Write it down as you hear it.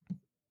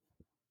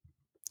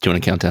Do you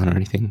want to count down or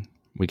anything?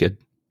 We good?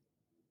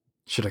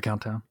 Should I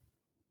count down?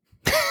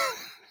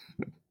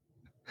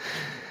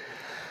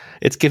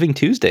 It's Giving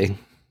Tuesday.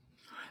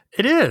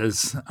 It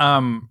is.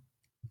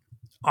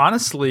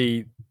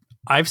 Honestly,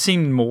 I've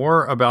seen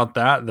more about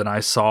that than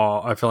I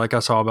feel like I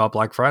saw about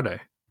Black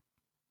Friday.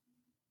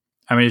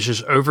 I mean, it's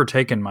just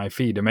overtaken my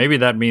feed. And maybe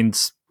that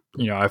means,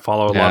 I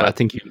follow a lot of... I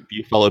think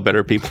you follow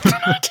better people.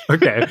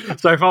 Okay.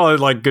 So I follow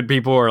like good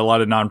people or a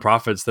lot of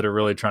nonprofits that are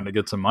really trying to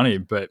get some money.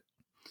 But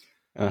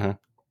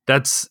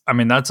that's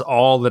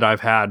all that I've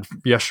had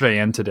yesterday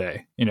and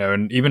today,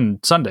 and even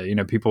Sunday,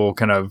 people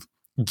kind of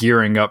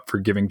gearing up for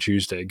Giving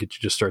Tuesday, get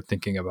you to start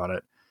thinking about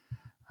it.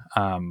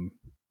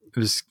 It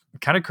was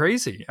kind of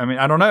crazy. I mean,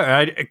 I don't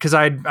know, because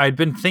I'd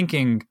been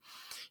thinking,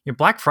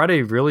 Black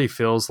Friday really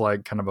feels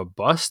like kind of a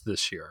bust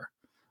this year.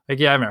 Like,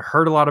 I haven't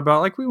heard a lot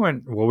about. Like, we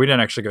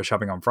didn't actually go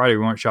shopping on Friday.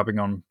 We went shopping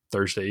on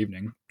Thursday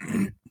evening.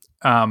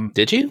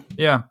 Did you?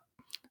 Yeah,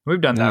 we've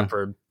done that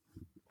for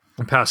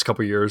the past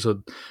couple of years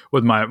when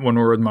we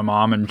were with my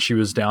mom, and she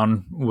was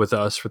down with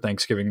us for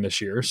Thanksgiving this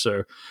year.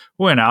 So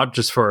we went out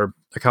just for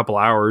a couple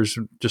hours,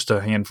 just a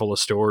handful of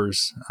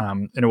stores.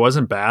 And it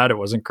wasn't bad. It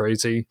wasn't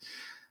crazy.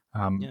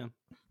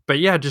 But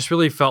yeah, it just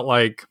really felt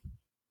like,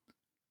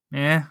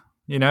 for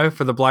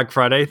the Black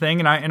Friday thing.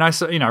 And I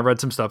saw, I read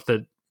some stuff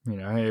that,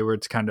 hey, where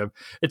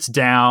it's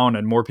down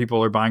and more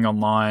people are buying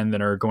online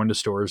than are going to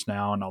stores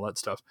now and all that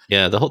stuff.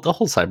 Yeah. The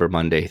whole Cyber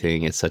Monday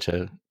thing is such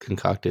a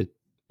concocted.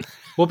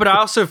 Well, but I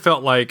also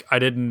felt like I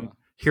didn't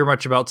hear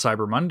much about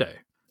Cyber Monday.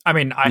 I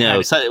mean, I had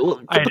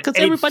because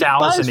everybody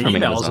 8,000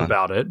 emails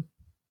about it.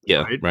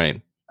 Yeah,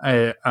 right.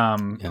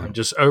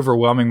 Just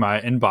overwhelming my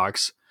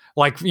inbox.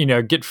 Like,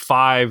 get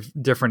 5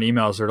 different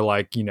emails that are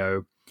like,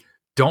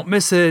 don't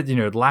miss it.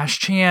 Last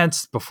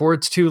chance before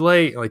it's too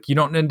late. Like, you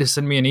don't need to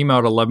send me an email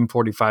at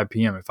 11:45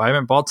 p.m. If I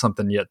haven't bought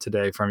something yet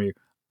today from you,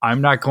 I'm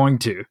not going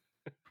to.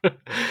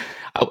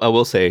 I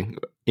will say,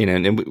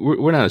 and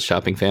we're not a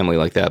shopping family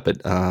like that,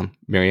 but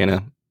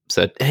Mariana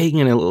said, hey,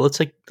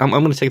 let's I'm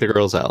going to take the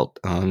girls out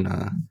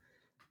on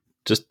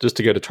just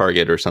to go to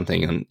Target or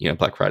something on,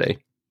 Black Friday.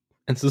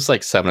 And so it's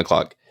like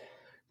 7:00.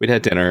 We'd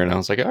had dinner and I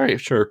was like, all right,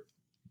 sure.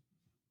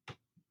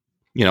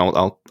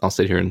 I'll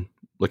sit here and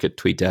look at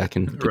TweetDeck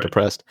and get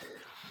depressed.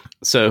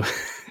 So,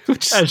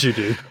 as you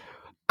do,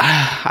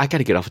 I got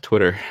to get off of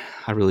Twitter.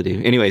 I really do.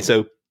 Anyway,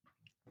 so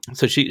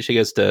she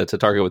goes to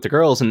Target with the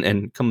girls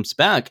and comes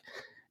back,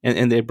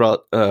 and they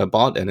bought a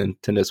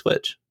Nintendo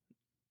Switch,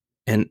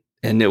 and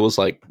it was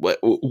like,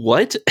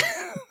 what?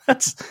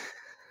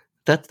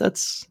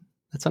 that's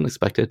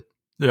unexpected.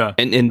 Yeah,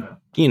 and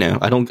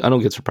I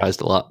don't get surprised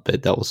a lot,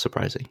 but that was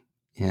surprising,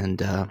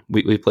 and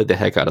we played the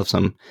heck out of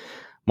some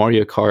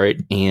Mario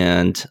Kart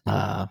and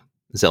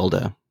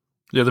Zelda.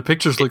 Yeah, the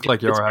pictures look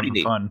like you are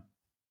having fun.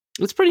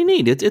 It's pretty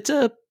neat.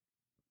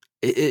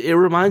 It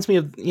reminds me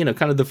of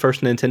kind of the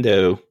first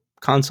Nintendo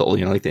console,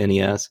 like the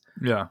NES.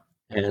 Yeah,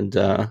 and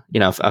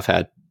I've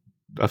had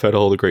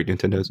all the great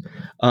Nintendos.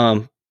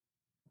 And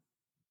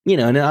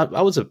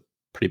I was a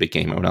pretty big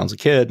gamer when I was a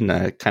kid, and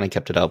I kind of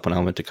kept it up when I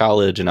went to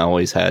college, and I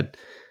always had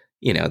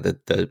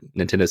the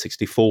Nintendo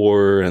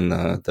 64 and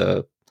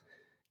the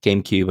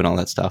GameCube and all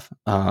that stuff.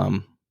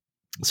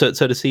 So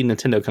to see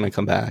Nintendo kind of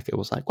come back, it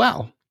was like,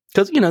 wow,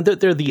 because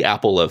they're the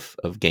Apple of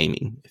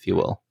gaming, if you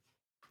will,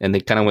 and they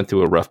kind of went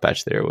through a rough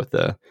patch there with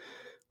the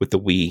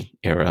Wii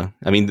era.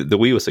 I mean, the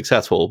Wii was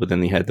successful, but then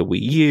they had the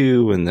Wii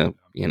U and there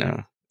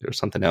was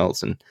something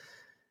else, and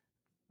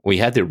we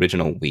had the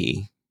original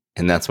Wii,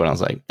 and that's when I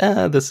was like,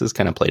 this is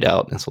kind of played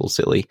out. It's a little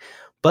silly,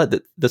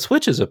 but the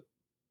Switch is a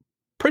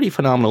pretty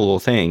phenomenal little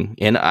thing,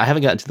 and I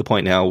haven't gotten to the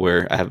point now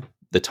where I have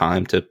the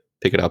time to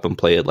pick it up and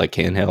play it like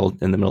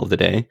handheld in the middle of the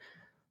day.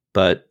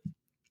 But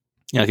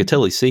I could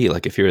totally see,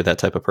 like, if you're that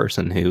type of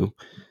person who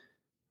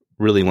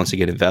really wants to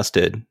get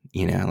invested,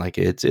 like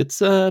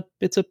it's a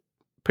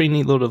pretty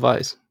neat little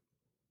device.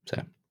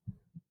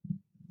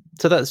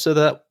 So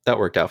that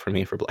worked out for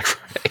me for Black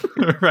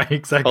Friday. Right,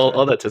 exactly.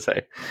 All that to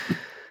say.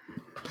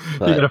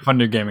 But, you got a fun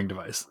new gaming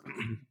device.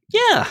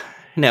 Yeah,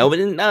 no, but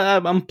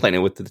I'm playing it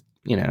with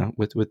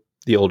with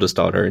the oldest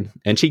daughter,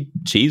 and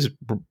she's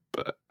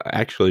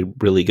actually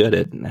really good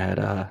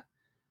at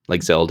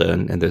like Zelda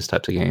and those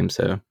types of games.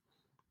 So.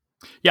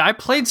 Yeah, I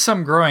played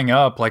some growing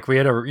up. Like, we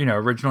had a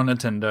original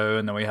Nintendo,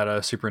 and then we had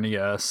a Super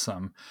NES.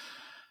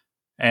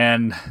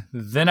 And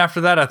then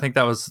after that, I think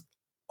that was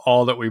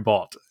all that we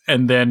bought.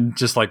 And then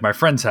just like my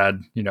friends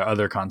had,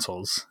 other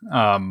consoles.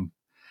 And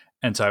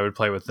so I would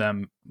play with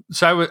them.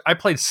 So I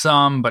played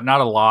some, but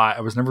not a lot.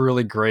 I was never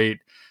really great.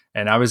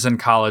 And I was in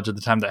college at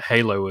the time that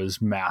Halo was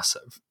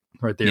massive,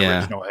 right? The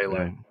original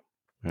Halo.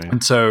 Right.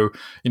 And so,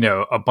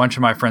 a bunch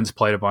of my friends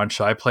played a bunch.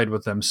 So I played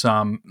with them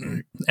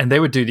some, and they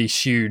would do these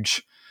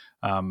huge,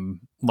 I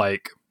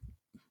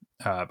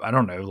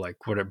don't know,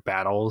 like what are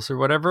battles or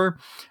whatever.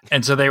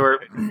 And so they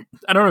were,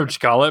 I don't know what you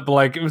call it, but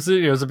like it was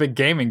a big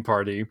gaming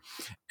party,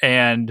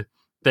 and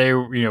they,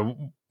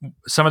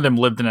 some of them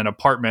lived in an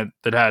apartment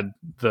that had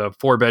the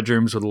 4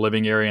 bedrooms with a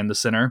living area in the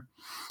center.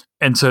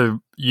 And so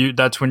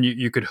that's when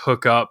you could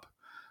hook up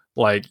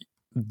like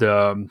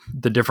the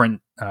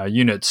different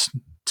units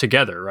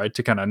together, right,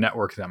 to kind of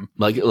network them.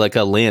 Like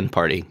a LAN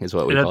party is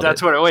what we called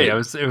That's it. what it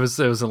was. It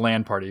was a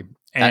LAN party.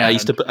 And I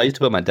used to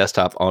put my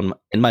desktop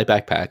in my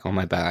backpack on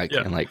my back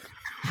and like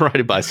ride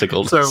a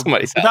bicycle to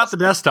somebody's house. Without the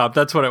desktop,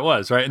 that's what it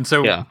was, right? And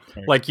so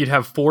like you'd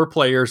have 4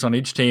 players on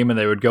each team, and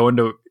they would go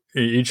into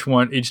each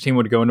team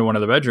would go into one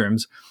of the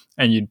bedrooms,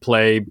 and you'd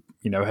play,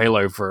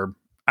 Halo for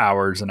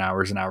hours and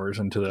hours and hours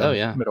into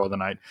the middle of the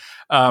night.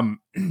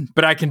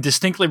 But I can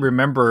distinctly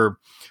remember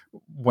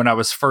when I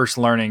was first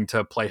learning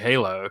to play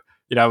Halo,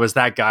 I was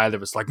that guy that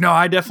was like, no,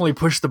 I definitely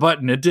pushed the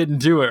button. It didn't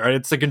do it. Right?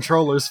 It's the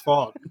controller's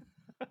fault.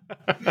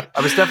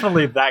 I was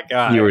definitely that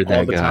guy. You were that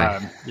all the guy.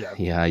 Time.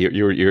 Yeah.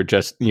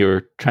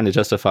 You're trying to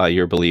justify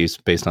your beliefs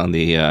based on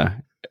the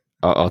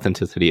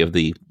authenticity of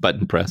the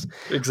button press.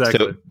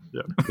 Exactly.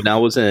 So, when I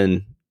was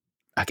in,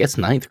 I guess,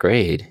 9th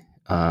grade,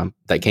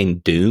 that game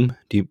Doom.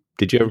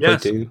 Did you ever play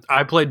Doom?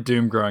 I played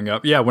Doom growing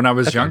up. Yeah, when I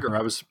was younger,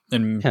 I was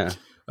in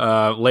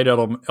late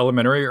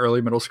elementary,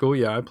 early middle school.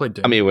 Yeah, I played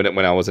Doom. I mean,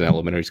 when I was in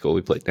elementary school,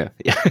 we played. Yeah,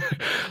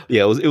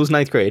 it was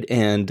 9th grade,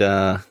 and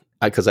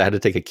because I had to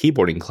take a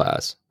keyboarding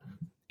class,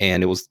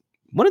 and it was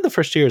one of the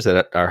first years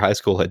that our high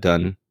school had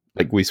done.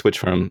 Like, we switched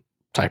from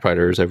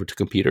typewriters over to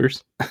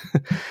computers,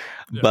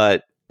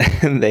 but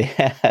they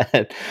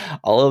had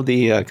all of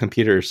the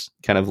computers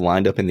kind of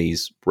lined up in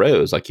these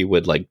rows, like you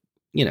would, like,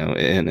 in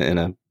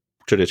a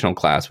traditional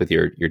class with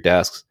your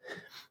desks,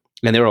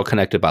 and they were all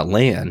connected by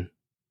LAN,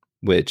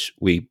 which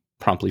we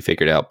promptly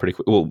figured out pretty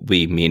quick. Well,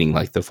 we meaning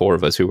like the 4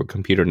 of us who were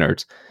computer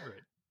nerds. Right.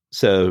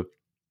 So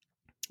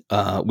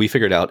we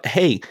figured out,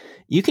 hey,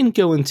 you can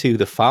go into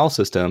the file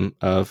system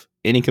of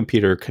any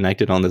computer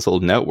connected on this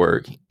little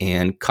network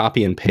and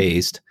copy and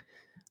paste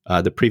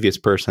the previous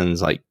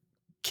person's like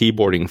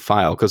keyboarding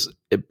file, because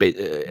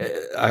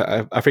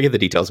I forget the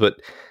details, but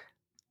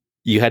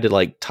you had to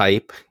like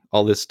type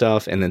all this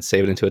stuff and then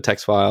save it into a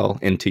text file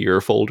into your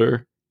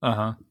folder.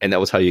 And that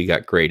was how you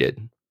got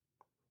graded.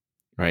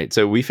 Right.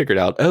 So we figured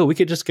out, we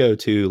could just go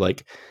to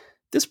like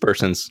this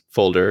person's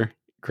folder,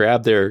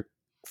 grab their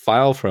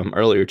file from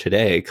earlier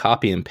today,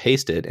 copy and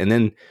paste it. And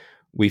then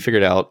we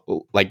figured out,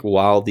 like,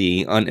 while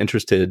the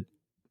uninterested,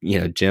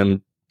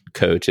 gym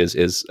coach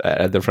is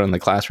at the front of the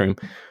classroom,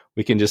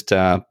 we can just,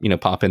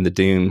 pop in the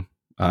Doom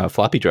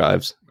floppy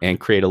drives and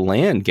create a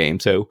LAN game.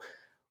 So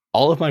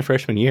all of my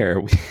freshman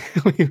year,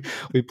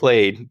 we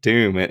played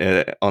Doom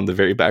on the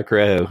very back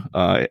row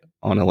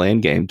on a LAN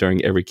game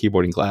during every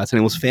keyboarding class, and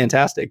it was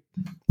fantastic.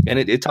 And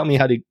it taught me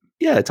how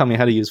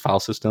to use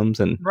file systems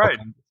and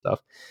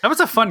stuff. That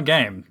was a fun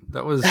game.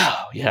 That was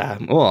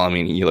Well, I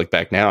mean, you look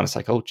back now and it's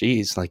like, oh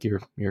geez, like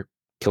you're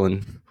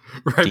killing.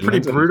 Right, pretty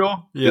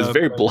brutal. Yeah, it was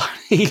very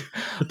bloody.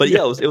 But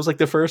it was like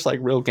the first like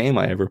real game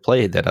I ever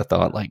played that I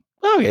thought like,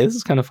 okay, this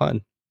is kind of fun.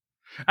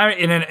 I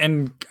mean,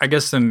 and I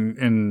guess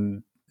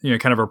in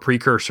kind of a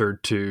precursor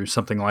to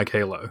something like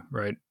Halo,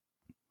 right?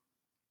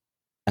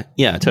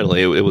 Yeah,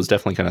 totally. It was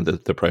definitely kind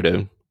of the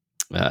proto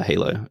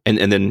Halo,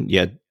 and then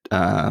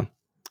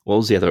what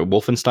was the other,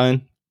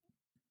 Wolfenstein?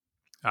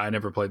 I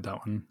never played that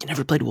one. You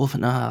never played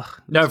Wolfenstein?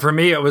 No, for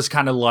me it was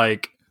kind of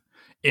like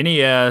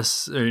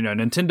NES,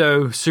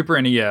 Nintendo,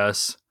 Super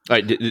NES. All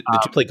right, did you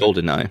play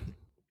GoldenEye?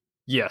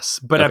 Yes,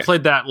 but I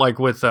played that like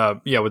with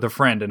a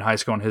friend in high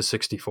school on his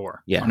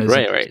 64. Yeah,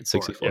 right,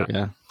 64.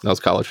 Yeah, that was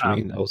college for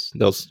me. That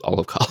was all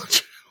of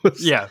college.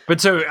 Yeah,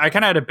 but so I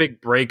kind of had a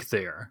big break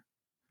there,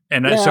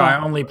 and so I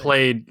only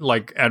played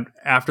like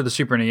after the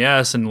Super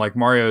NES and like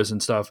Mario's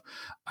and stuff.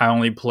 I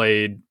only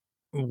played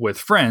with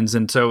friends,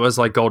 and so it was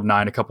like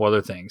GoldenEye and a couple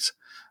other things,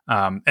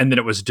 and then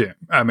it was Doom.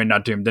 I mean,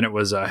 not Doom. Then it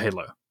was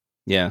Halo.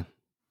 Yeah.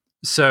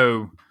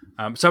 So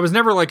I was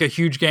never like a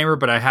huge gamer,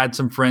 but I had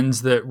some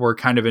friends that were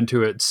kind of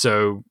into it,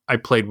 so I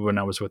played when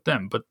I was with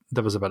them. But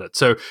that was about it.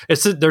 So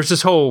there's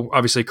this whole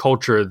obviously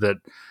culture that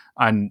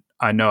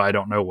I know I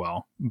don't know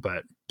well,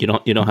 but you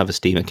don't have a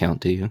Steam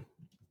account, do you?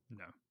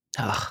 No.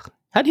 Ugh,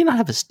 how do you not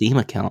have a Steam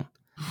account?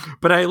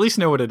 But I at least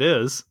know what it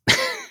is.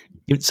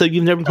 So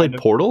you've never played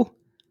Portal?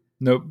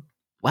 Nope.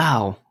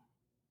 Wow.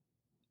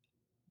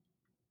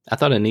 I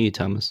thought I knew you,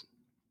 Thomas.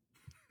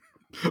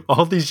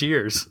 All these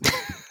years.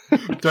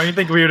 Don't you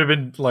think we would have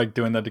been like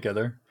doing that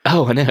together?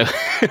 Oh, I know.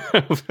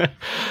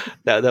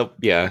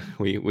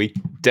 We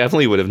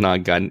definitely would have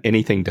not gotten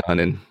anything done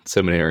in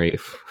seminary.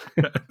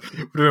 Would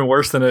have been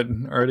worse than it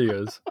already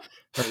is.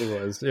 Already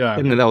was, yeah.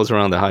 And that was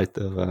around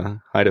the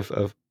height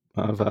of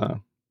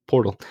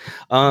Portal.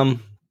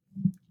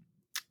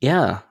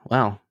 Yeah,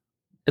 wow,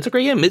 it's a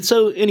great game.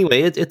 So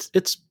anyway,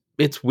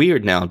 it's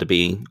weird now to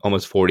be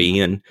almost 40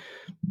 and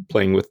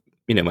playing with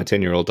my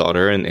 10-year-old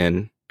daughter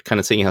and kind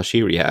of seeing how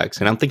she reacts.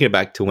 And I'm thinking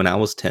back to when I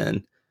was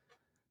 10,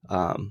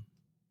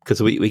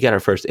 because we got our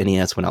first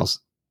NES when I was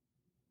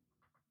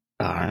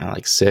I don't know,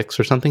 like 6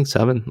 or something,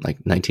 7, like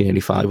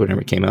 1985,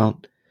 whenever it came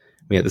out.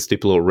 We had this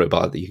stupid little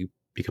robot that you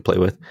could play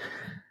with,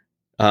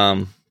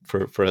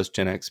 for us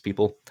Gen X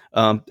people,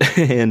 and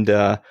then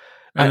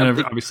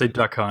obviously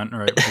Duck Hunt,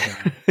 right?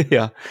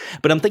 Yeah,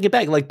 but I'm thinking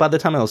back, like by the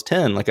time I was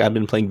 10, like I've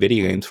been playing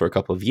video games for a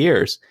couple of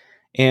years,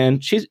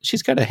 and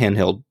she's got a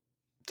handheld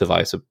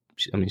device.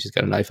 I mean, she's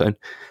got an iPhone,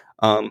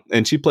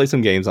 and she plays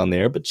some games on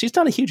there. But she's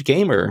not a huge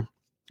gamer.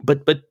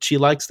 But she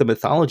likes the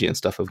mythology and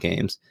stuff of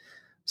games.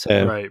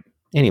 So Right.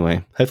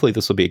 anyway, hopefully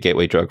this will be a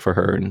gateway drug for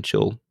her, and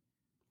she'll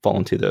fall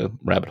into the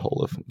rabbit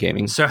hole of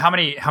gaming. So how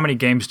many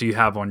games do you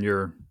have on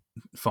your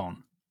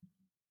phone?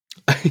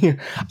 I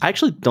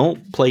actually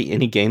don't play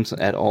any games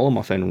at all on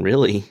my phone,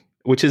 really,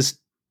 which is,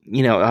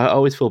 I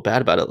always feel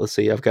bad about it. Let's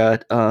see. I've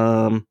got,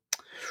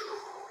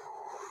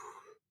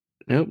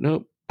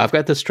 nope. I've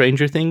got the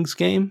Stranger Things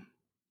game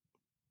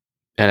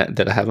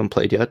that I haven't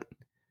played yet.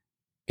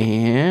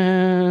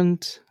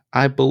 And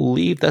I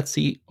believe that's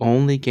the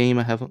only game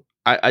I haven't.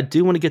 I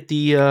do want to get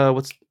the,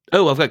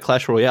 I've got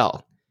Clash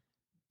Royale.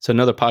 So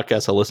another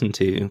podcast I listen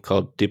to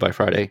called Do by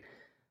Friday.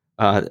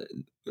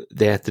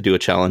 They have to do a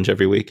challenge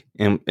every week.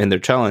 And their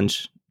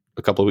challenge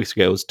a couple of weeks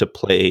ago was to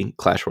play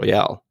Clash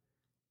Royale,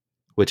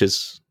 which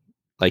is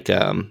like,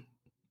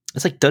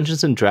 it's like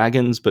Dungeons and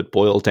Dragons, but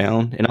boiled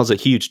down. And I was a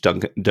huge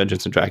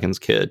Dungeons and Dragons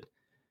kid,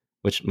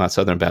 which my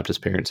Southern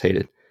Baptist parents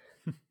hated.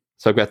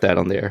 So I've got that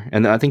on there.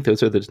 And I think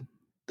those are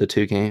the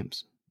two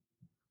games.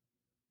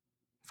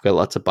 I've got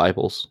lots of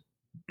Bibles.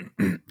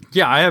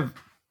 Yeah, I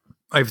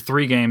have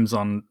 3 games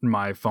on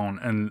my phone,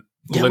 and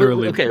Yeah,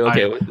 literally, okay.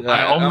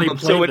 I only I'm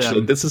play so them.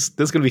 interested. This is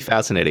going to be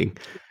fascinating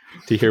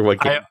to hear what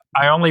game.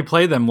 I only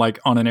play them like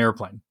on an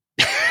airplane.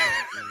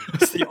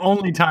 It's the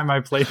only time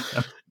I play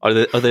them. Are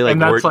they like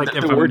And that's like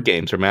if word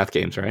games or math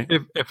games, right?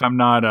 If I'm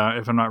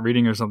not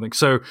reading or something.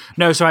 So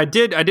no, so I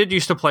did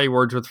used to play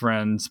Words with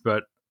Friends,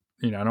 but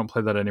I don't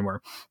play that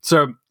anymore.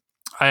 So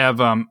I have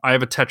a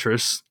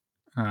Tetris.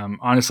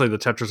 Honestly, the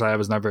Tetris I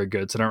have is not very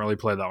good, so I don't really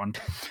play that one.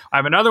 I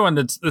have another one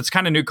that's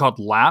kind of new called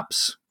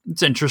Laps.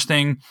 It's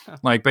interesting.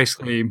 Like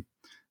basically,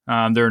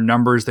 there are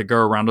numbers that go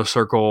around a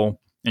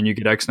circle, and you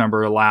get X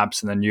number of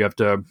laps, and then you have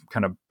to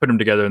kind of put them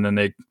together, and then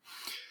you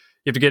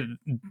have to get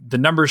the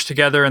numbers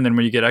together, and then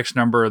when you get X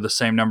number of the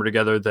same number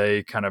together,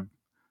 they kind of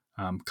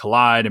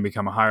collide and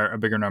become a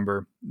bigger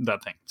number.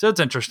 That thing. So it's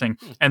interesting.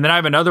 And then I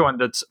have another one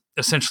that's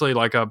essentially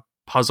like a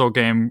puzzle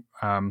game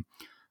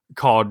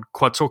called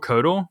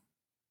Quetzalcoatl.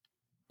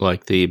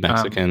 Like the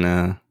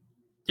Mexican,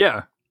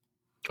 yeah,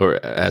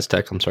 or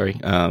Aztec. I'm sorry.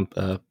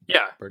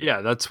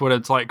 Yeah, that's what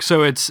it's like.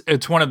 So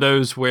it's one of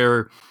those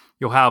where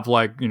you'll have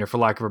like for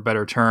lack of a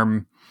better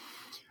term,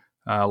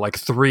 like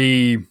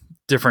 3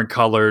 different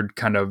colored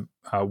kind of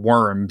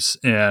worms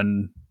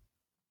in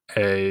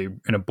a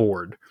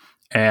board,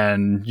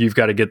 and you've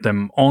got to get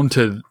them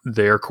onto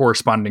their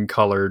corresponding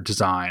color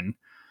design.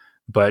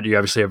 But you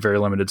obviously have very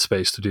limited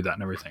space to do that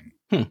and everything.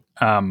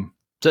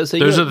 So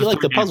you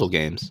like the puzzle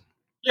games.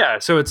 Yeah,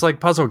 so it's like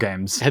puzzle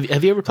games.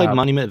 Have you ever played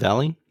Monument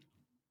Valley?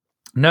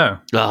 No.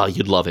 Oh,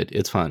 you'd love it.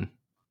 It's fun.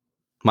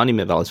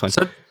 Monument Valley is fun.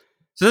 So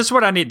this is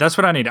what I need. That's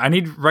what I need. I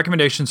need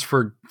recommendations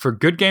for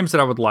good games that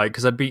I would like,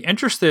 because I'd be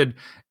interested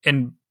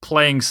in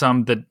playing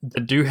some that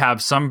do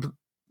have some,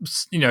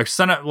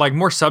 some, like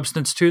more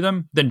substance to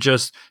them than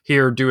just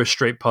here do a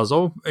straight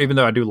puzzle. Even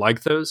though I do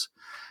like those.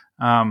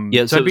 So I'd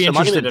be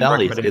interested in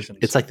Valley, recommendations.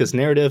 it's like this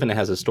narrative, and it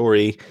has a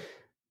story,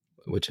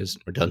 which is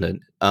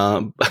redundant.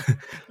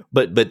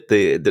 But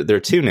there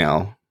are 2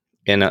 now,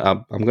 and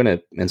I'm going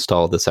to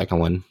install the second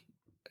one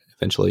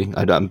eventually.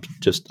 I'm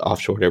just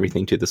offshored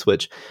everything to the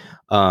Switch,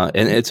 and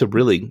it's a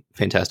really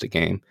fantastic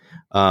game.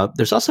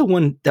 There's also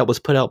one that was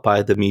put out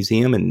by the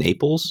museum in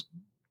Naples.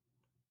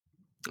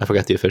 I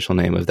forgot the official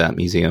name of that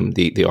museum,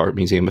 the Art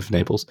Museum of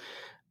Naples,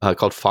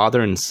 called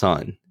Father and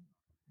Son,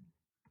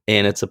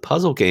 and it's a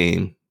puzzle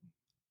game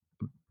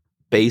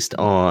based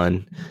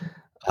on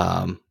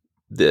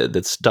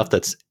the stuff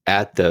that's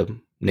at the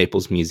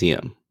Naples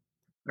Museum.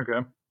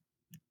 Okay.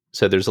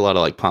 So there's a lot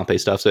of like Pompeii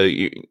stuff. So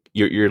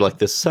you're like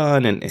the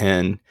son,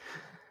 and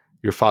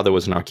your father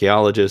was an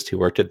archaeologist who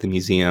worked at the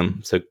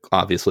museum. So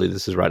obviously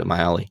this is right up my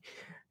alley.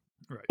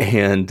 Right.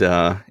 And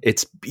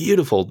it's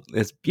beautiful.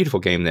 It's a beautiful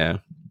game though.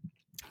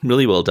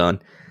 Really well done.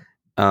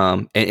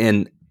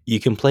 And you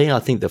can play, I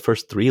think, the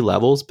first 3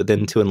 levels, but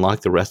then to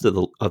unlock the rest of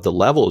the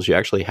levels, you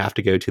actually have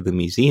to go to the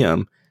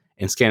museum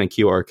and scan a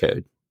QR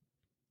code,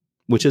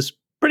 which is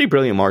pretty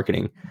brilliant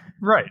marketing.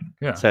 Right.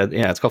 Yeah. So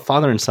it's called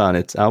Father and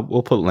Son.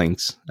 We'll put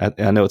links.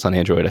 I know it's on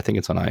Android. I think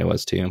it's on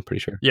iOS too. I'm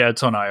pretty sure. Yeah,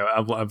 it's on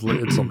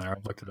iOS. It's on there.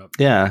 I've looked it up.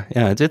 Yeah.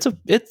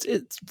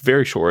 It's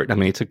very short. I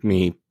mean, it took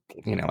me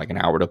like an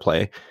hour to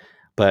play,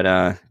 but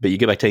you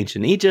get back to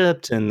ancient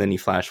Egypt, and then you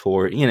flash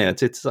forward.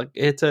 It's like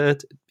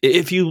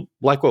if you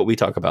like what we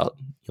talk about,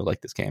 you'll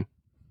like this game.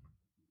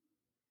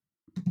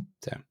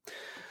 So,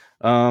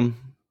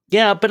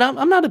 but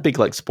I'm not a big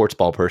like sports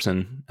ball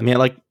person. I mean, I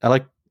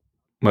like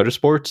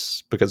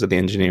motorsports because of the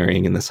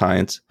engineering and the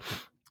science,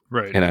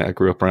 right? And I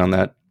grew up around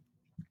that.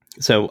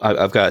 So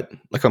I've got,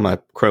 like, on my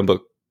Chromebook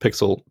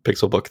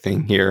Pixelbook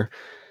thing here,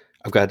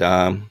 I've got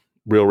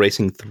Real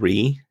Racing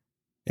 3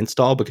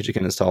 installed because you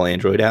can install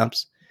Android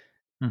apps.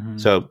 Mm-hmm.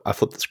 So I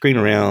flip the screen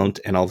around,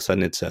 and all of a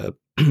sudden it's a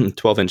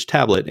 12-inch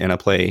tablet, and I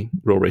play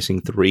Real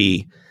Racing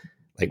 3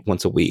 like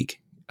once a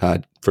week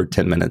for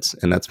 10 minutes,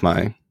 and that's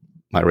my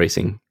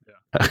racing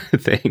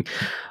thing.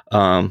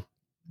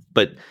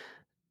 But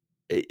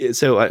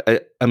So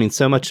I mean,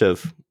 so much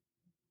of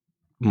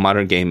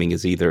modern gaming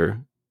is either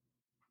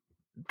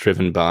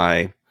driven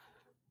by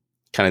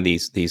kind of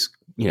these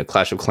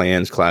Clash of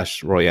Clans,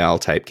 Clash Royale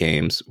type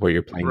games where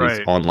you're playing these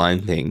Right.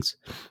 online things.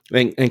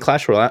 And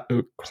Clash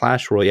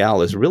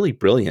Royale is really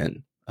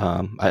brilliant.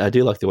 I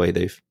do like the way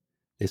they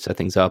set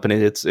things up, and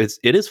it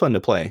is fun to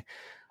play.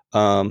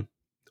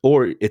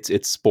 Or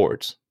it's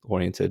sports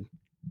oriented.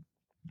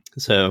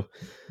 So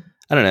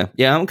I don't know.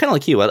 Yeah, I'm kind of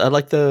like you. I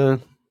like the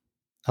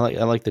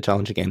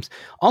challenging games.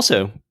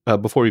 Also,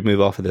 before we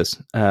move off of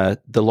this,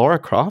 the Lara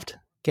Croft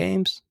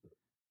games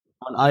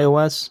on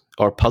iOS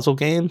are puzzle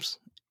games,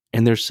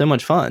 and they're so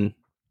much fun.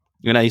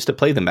 And I used to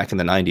play them back in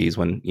the 90s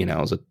when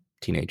I was a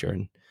teenager,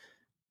 and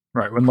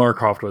Right, when Lara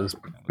Croft was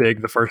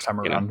big the first time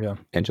around. Yeah,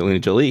 Angelina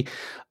Jolie.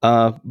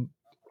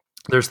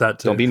 There's that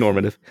too. Don't be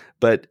normative,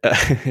 but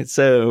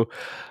so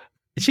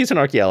she's an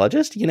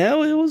archaeologist.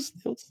 It was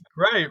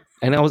right,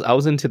 and I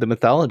was into the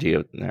mythology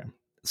of there.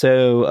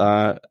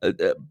 So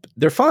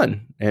they're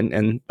fun,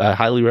 and I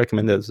highly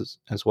recommend those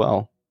as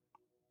well.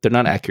 They're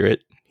not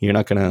accurate. You're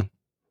not gonna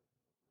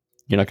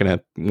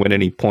win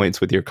any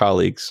points with your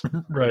colleagues,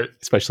 right?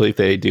 Especially if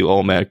they do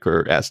Olmec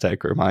or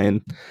Aztec or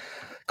Mayan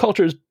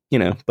cultures,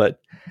 But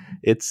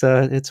it's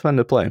fun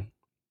to play.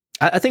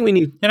 I think we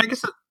need. And I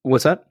guess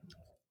what's that?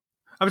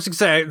 I was going to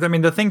say. I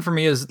mean, the thing for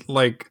me is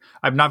like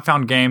I've not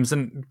found games,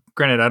 and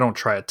granted, I don't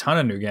try a ton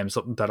of new games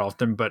that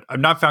often, but I've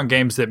not found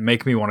games that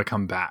make me want to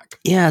come back.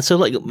 Yeah, so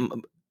like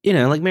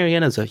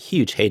Mariana's a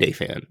huge Heyday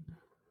fan.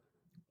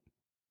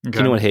 Okay. Do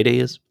you know what Heyday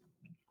is?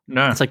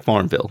 No, it's like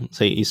Farmville.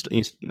 So you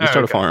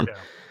start a farm,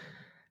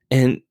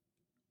 and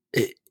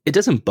it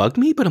doesn't bug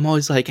me, but I'm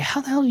always like,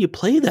 how the hell do you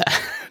play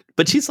that?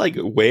 But she's like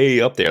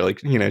way up there.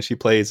 Like she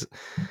plays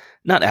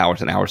not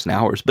hours and hours and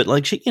hours, but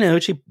like she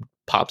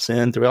pops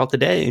in throughout the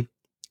day,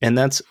 and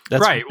that's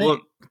right. Well,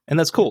 and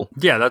that's cool.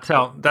 Yeah,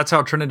 that's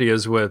how Trinity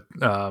is with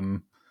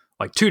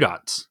like Two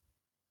Dots.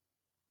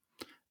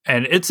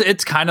 And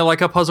it's kind of like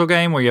a puzzle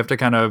game where you have to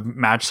kind of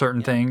match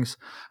certain things.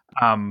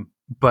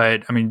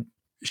 But I mean,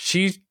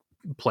 she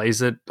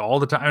plays it all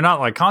the time,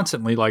 not like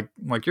constantly, like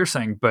you're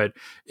saying, but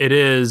it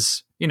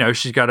is,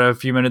 she's got a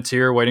few minutes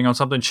here waiting on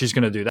something. She's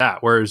going to do that.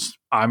 Whereas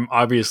I'm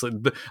obviously,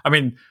 I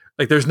mean,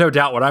 like there's no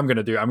doubt what I'm going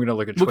to do. I'm going to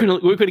look at Twitter.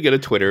 We're going to go to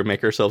Twitter,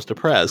 make ourselves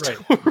depressed.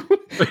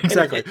 Right.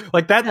 Exactly.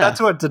 Like that. Yeah.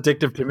 That's what's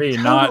addictive to me,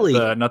 totally,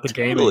 not the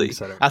gaming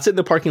setup. I sit in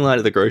the parking lot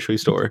of the grocery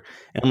store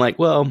and I'm like,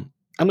 well,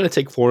 I'm going to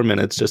take 4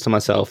 minutes just to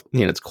myself.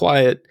 It's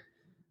quiet.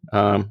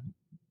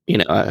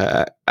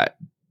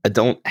 I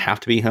don't have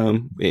to be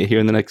home here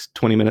in the next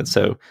 20 minutes.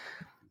 So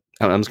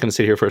I'm just going to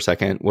sit here for a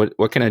second.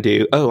 What can I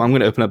do? Oh, I'm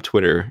going to open up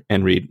Twitter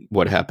and read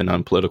what happened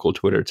on political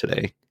Twitter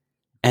today.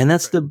 And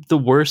that's the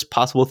worst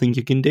possible thing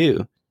you can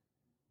do.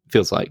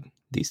 Feels like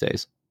these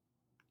days.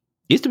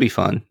 Used to be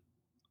fun.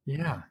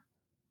 Yeah.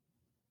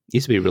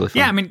 Used to be really fun.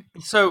 Yeah. I mean,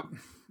 so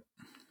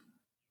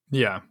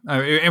yeah.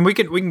 And we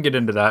can get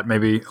into that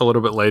maybe a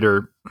little bit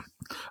later.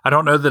 I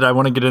don't know that I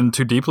want to get in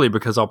too deeply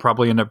because I'll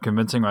probably end up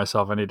convincing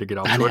myself I need to get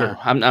off Twitter.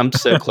 I'm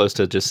so close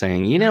to just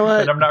saying, you know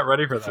what? And I'm not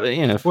ready for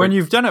that. When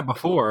you've done it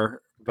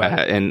before.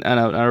 But and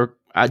I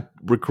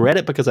regret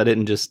it because I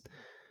didn't just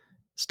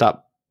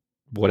stop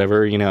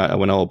whatever, I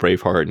went all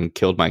Braveheart and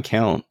killed my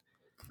account.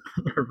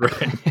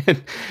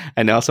 Right.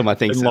 and also my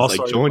thing says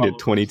like joined in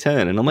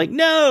 2010. And I'm like,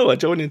 no, I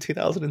joined in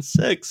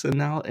 2006. And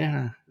now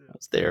I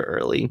was there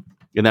early.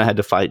 And then I had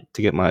to fight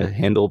to get my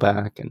handle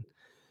back. And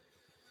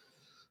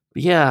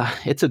yeah,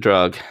 it's a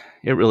drug.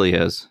 It really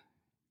is.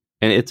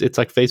 And it's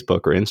like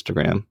Facebook or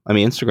Instagram. I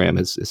mean, Instagram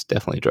is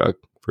definitely a drug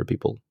for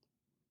people.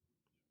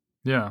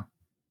 Yeah.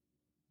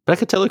 But I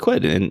could totally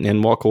quit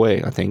and walk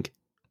away, I think.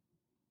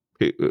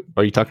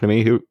 Are you talking to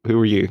me? Who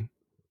are you?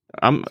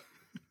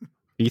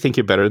 You think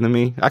you're better than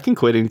me? I can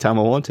quit anytime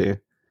I want to.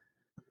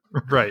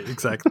 Right,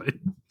 exactly.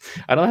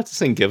 I don't have to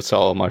send gifts to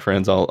all my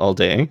friends all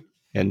day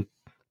and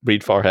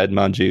read Farhad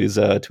Manjoo's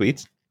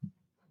tweets.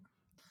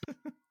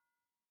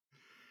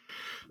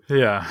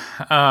 Yeah.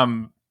 I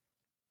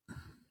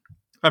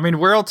mean,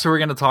 where else are we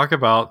going to talk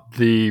about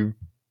the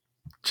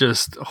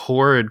just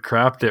horrid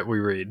crap that we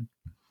read,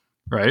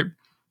 right?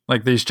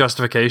 Like these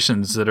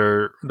justifications that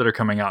are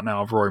coming out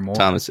now of Roy Moore.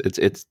 Thomas,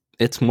 it's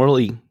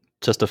morally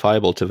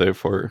justifiable to vote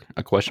for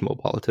a questionable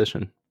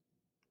politician.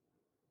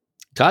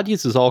 God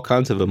uses all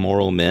kinds of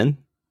immoral men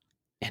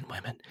and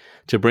women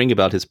to bring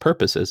about his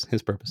purposes.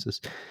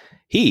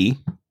 I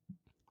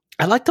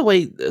like the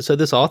way, so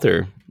this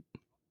author,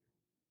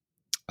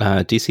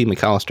 DC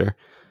McAllister,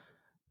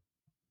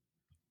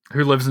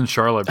 who lives in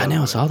Charlotte. I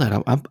know, I saw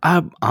that.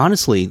 I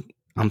honestly,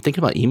 I'm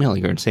thinking about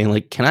emailing her and saying,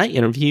 like, can I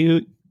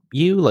interview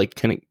you? Like,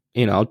 can I,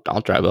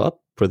 I'll drive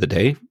up for the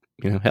day.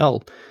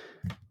 Hell,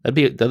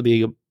 that'd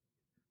be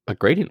a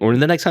great. Or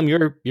the next time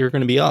you're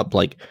going to be up,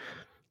 like,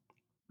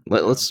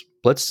 let's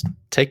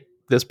take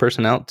this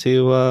person out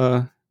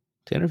to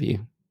interview.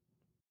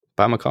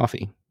 Buy him a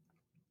coffee.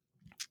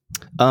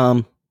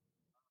 I'm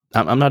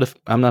not a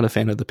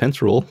fan of the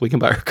Pence rule. We can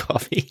buy her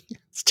coffee.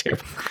 It's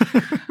terrible.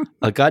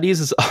 God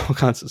uses all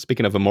kinds of,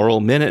 speaking of immoral,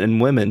 men and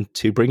women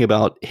to bring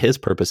about his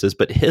purposes,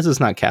 but his is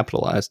not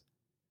capitalized.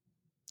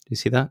 Do you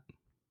see that?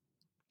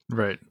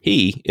 Right.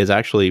 He is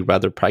actually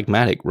rather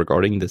pragmatic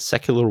regarding the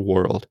secular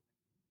world.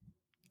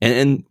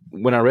 And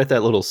when I read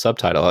that little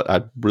subtitle,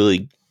 I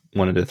really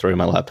wanted to throw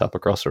my laptop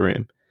across the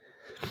room.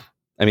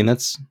 I mean,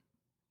 that's,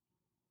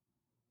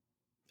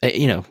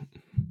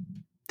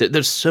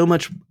 there's so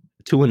much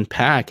to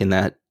unpack in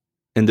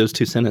those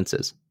two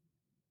sentences.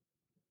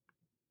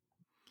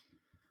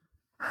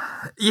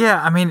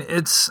 Yeah, I mean,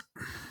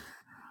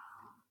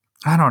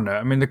 I don't know.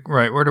 I mean,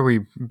 right, where do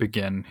we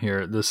begin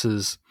here? This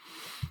is,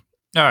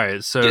 all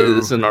right, so...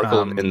 This is an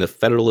article in the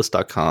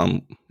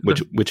Federalist.com,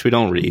 which we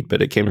don't read,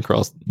 but it came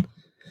across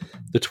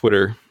the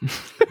Twitter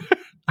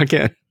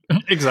again.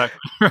 Exactly.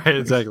 Right.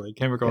 Exactly.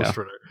 Came across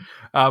Twitter.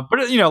 But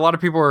a lot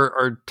of people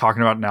are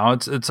talking about it now.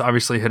 It's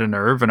obviously hit a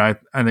nerve, and I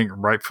think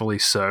rightfully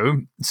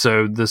so.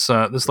 So this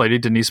lady,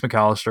 Denise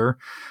McAllister,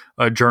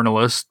 a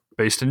journalist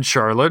based in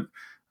Charlotte,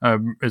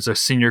 is a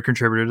senior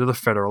contributor to the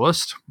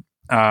Federalist.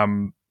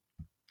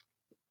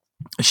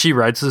 She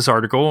writes this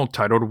article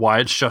titled "Why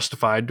It's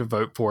Justified to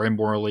Vote for a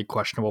Morally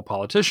Questionable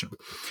Politician."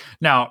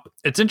 Now,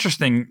 it's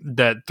interesting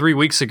that 3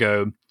 weeks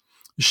ago,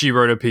 she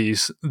wrote a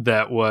piece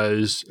that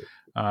was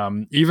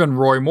even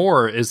Roy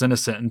Moore is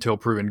innocent until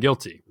proven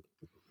guilty.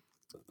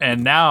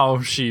 And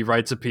now she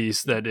writes a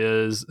piece that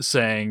is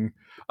saying,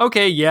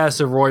 okay, yes,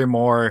 Roy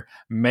Moore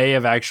may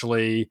have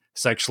actually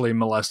sexually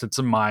molested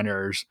some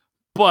minors,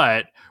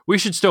 but we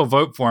should still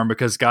vote for him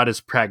because God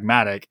is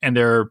pragmatic and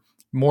there are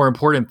more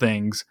important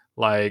things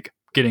like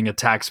getting a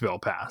tax bill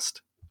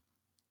passed.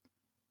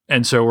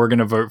 And so we're going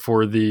to vote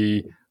for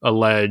the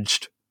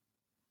alleged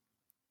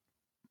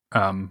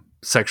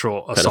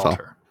sexual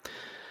assaulter.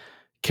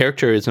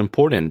 Character is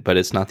important, but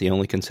it's not the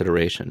only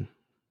consideration.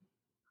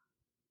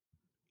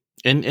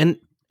 And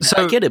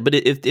so I get it, but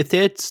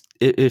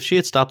if she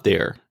had stopped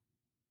there,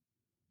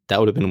 that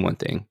would have been one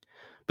thing.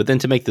 But then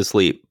to make this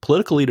leap,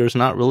 political leaders,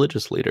 not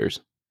religious leaders.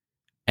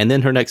 And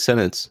then her next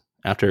sentence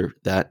after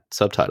that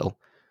subtitle: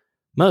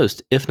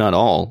 most, if not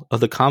all, of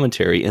the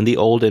commentary in the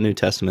Old and New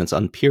Testaments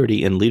on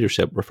purity and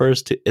leadership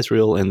refers to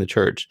Israel and the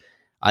church,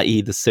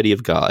 i.e. the city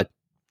of God.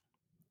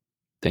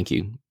 Thank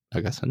you,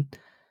 Augustine.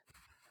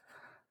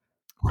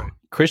 Right.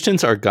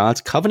 Christians are God's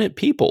covenant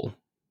people.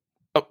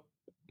 Oh,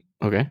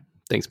 okay.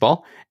 Thanks,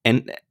 Paul.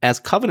 And as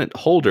covenant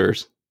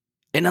holders,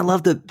 and I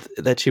love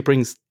that she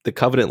brings the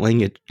covenant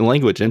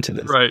language into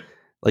this. Right.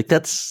 Like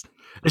it's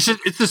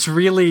just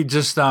really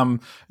just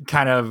kind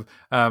of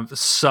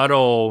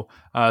subtle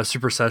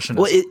supersessionism.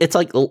 Well, it's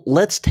like,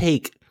 let's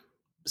take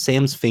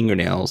Sam's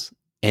fingernails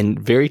and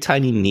very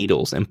tiny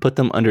needles and put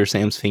them under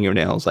Sam's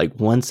fingernails, like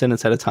one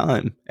sentence at a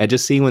time, and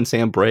just see when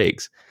Sam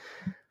breaks.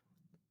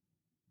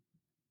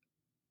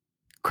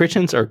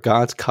 Christians are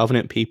God's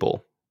covenant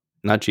people,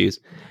 not Jews.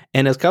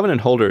 And as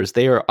covenant holders,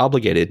 they are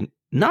obligated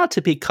not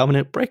to be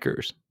covenant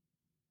breakers.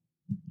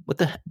 What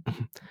the heck?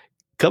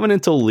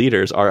 Covenantal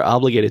leaders are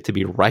obligated to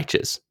be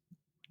righteous.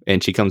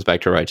 And she comes back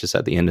to righteous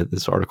at the end of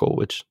this article,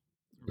 which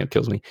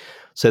kills me.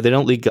 So they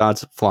don't lead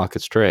God's flock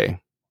astray.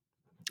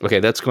 Okay,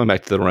 that's going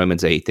back to the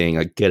Romans 8 thing.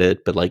 I get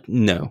it, but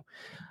no.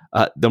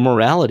 The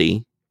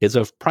morality is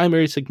of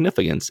primary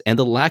significance, and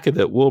the lack of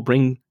it will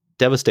bring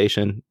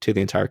devastation to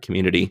the entire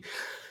community.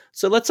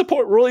 So let's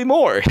support Roy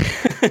Moore.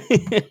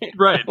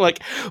 Right.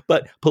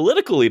 But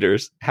political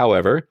leaders,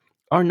 however,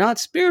 are not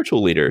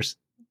spiritual leaders.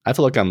 I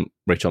feel like I'm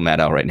Rachel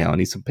Maddow right now. I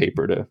need some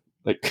paper to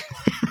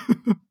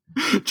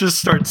just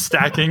start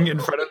stacking in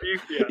front of you.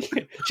 Yeah.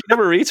 She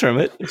never reads from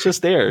it. It's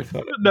just there.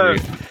 No.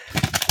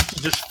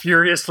 Just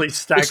furiously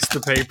stacks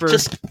the paper.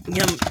 Just,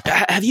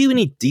 have you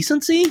any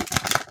decency?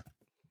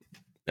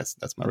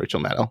 That's my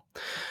Rachel Maddow.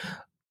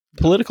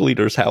 Political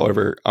leaders,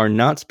 however, are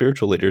not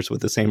spiritual leaders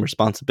with the same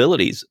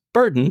responsibilities,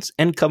 burdens,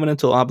 and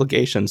covenantal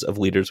obligations of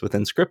leaders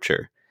within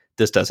Scripture.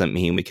 This doesn't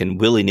mean we can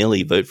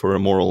willy-nilly vote for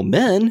immoral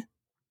men.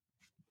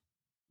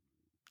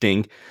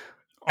 Ding.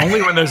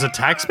 Only when there's a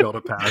tax bill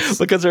to pass.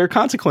 Because there are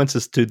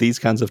consequences to these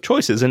kinds of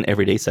choices in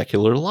everyday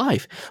secular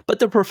life. But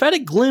the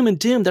prophetic gloom and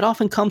doom that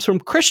often comes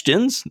from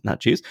Christians, not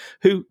Jews,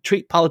 who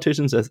treat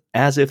politicians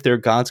as if they're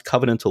God's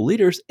covenantal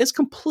leaders is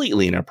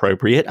completely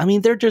inappropriate. I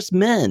mean, they're just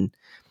men.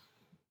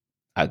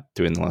 I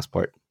threw in the last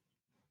part.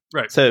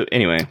 Right. So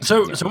anyway.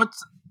 So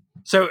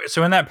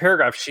in that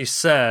paragraph, she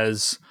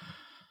says,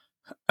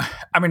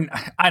 I mean,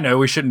 I know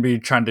we shouldn't be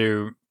trying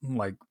to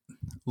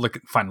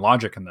find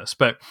logic in this,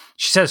 but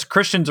she says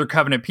Christians are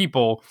covenant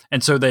people,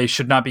 and so they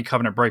should not be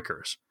covenant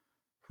breakers.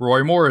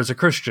 Roy Moore is a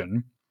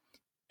Christian,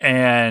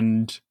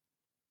 and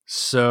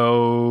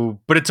so,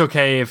 but it's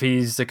okay if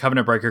he's a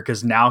covenant breaker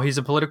because now he's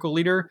a political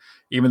leader,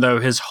 even though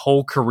his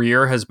whole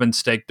career has been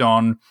staked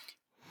on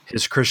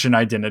his Christian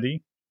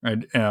identity,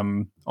 right?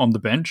 On the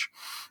bench.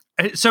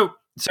 So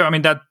I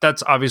mean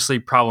that's obviously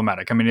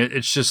problematic. I mean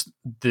it's just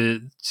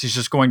she's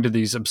just going to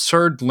these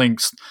absurd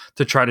lengths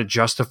to try to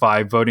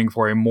justify voting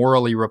for a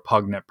morally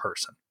repugnant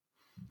person.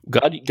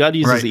 God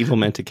uses evil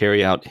men to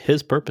carry out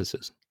his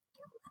purposes.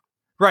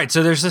 Right.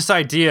 So there's this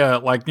idea,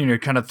 like,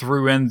 kind of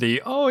threw in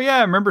the, oh, yeah,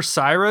 remember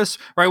Cyrus?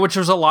 Right. Which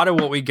was a lot of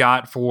what we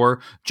got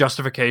for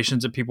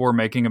justifications that people were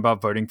making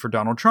about voting for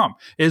Donald Trump.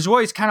 Is, well,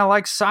 he's kind of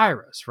like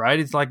Cyrus, right?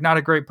 He's like not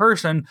a great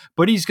person,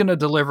 but he's going to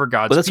deliver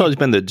God's Well, that's people. always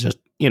been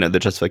the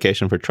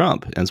justification for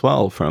Trump as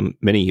well from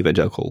many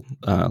evangelical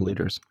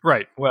leaders.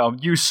 Right. Well,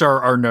 you,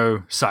 sir, are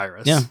no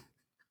Cyrus. Yeah.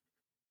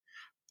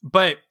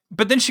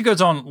 But then she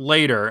goes on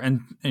later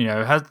and,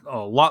 has a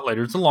lot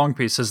later. It's a long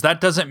piece. Says that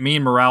doesn't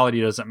mean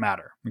morality doesn't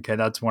matter. Okay.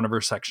 That's one of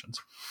her sections.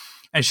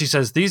 And she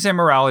says, these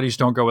immoralities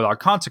don't go without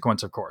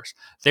consequence, of course.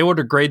 They will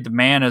degrade the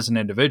man as an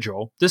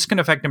individual. This can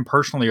affect him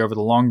personally over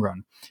the long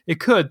run. It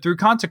could, through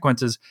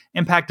consequences,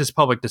 impact his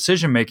public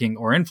decision-making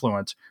or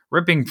influence,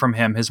 ripping from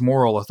him his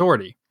moral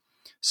authority.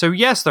 So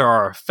yes, there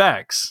are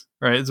effects,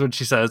 right, is what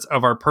she says,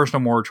 of our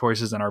personal moral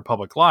choices in our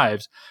public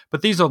lives,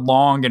 but these are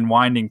long and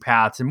winding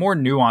paths and more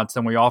nuanced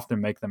than we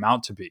often make them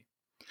out to be.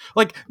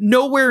 Like,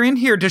 nowhere in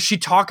here does she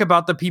talk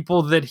about the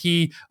people that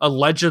he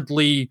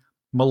allegedly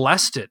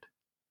molested.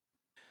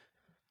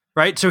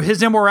 Right? So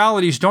his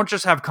immoralities don't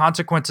just have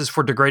consequences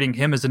for degrading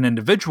him as an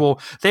individual,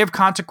 they have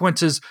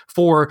consequences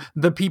for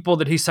the people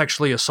that he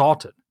sexually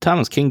assaulted.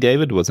 Thomas, King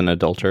David was an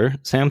adulterer.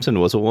 Samson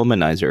was a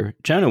womanizer.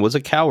 Jonah was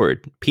a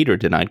coward. Peter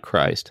denied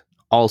Christ.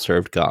 All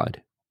served God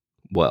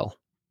well.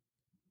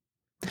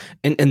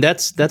 And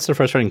that's the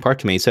frustrating part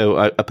to me. So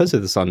I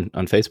posted this on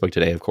Facebook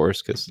today, of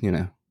course, because,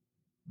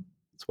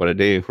 it's what I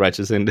do,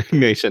 righteous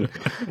indignation.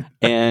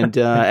 And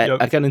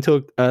I got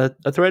into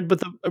a thread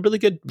with a really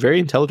good, very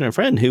intelligent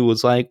friend who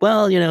was like,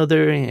 well,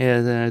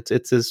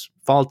 it's this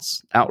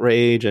false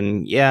outrage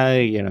and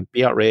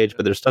be outraged,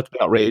 but there's stuff to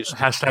be outraged.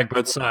 Hashtag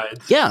both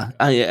sides.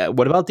 Yeah.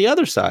 What about the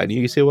other side?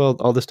 You see, well,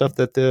 all the stuff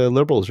that the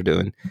liberals are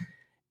doing.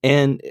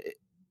 And,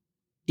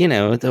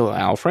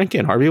 Al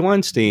Franken, Harvey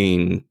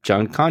Weinstein,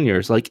 John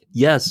Conyers, like,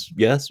 yes,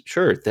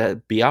 sure,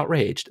 that be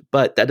outraged.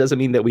 But that doesn't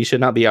mean that we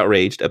should not be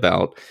outraged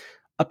about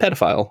a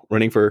pedophile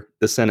running for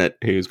the Senate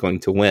who's going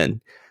to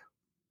win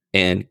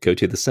and go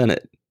to the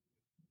Senate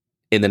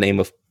in the name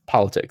of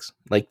politics.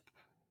 Like,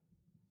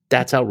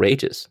 that's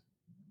outrageous.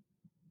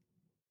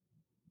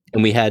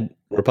 And we had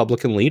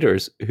Republican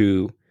leaders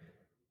who,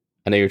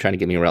 I know you're trying to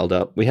get me riled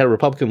up. We had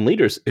Republican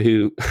leaders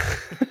who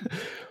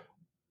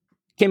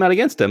came out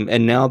against him,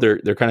 and now they're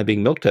kind of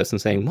being milk toast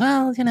and saying,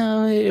 well,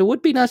 it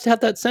would be nice to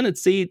have that Senate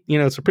seat,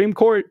 Supreme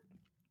Court.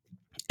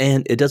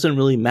 And it doesn't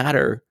really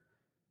matter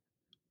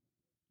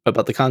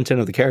about the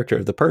content of the character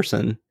of the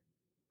person.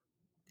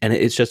 And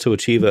it's just to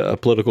achieve a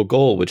political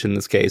goal, which in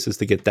this case is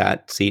to get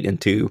that seat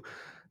into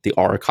the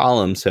R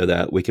column so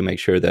that we can make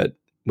sure that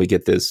we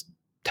get this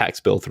tax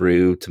bill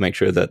through to make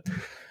sure that,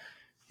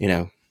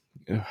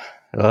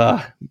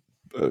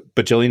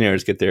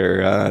 bajillionaires get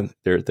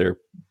their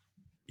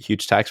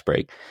huge tax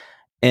break.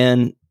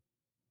 And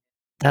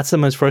that's the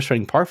most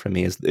frustrating part for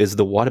me is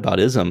the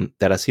whataboutism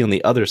that I see on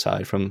the other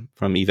side from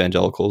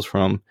evangelicals,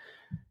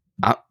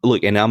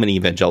 look, and I'm an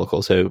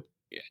evangelical, so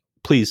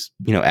please,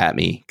 at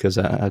me, because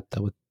I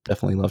would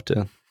definitely love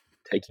to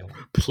take you.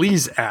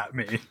 Please at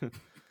me.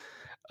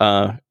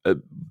 That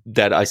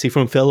I see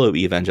from fellow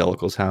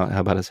evangelicals. How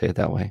about I say it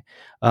that way?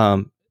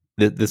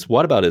 This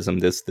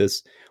whataboutism,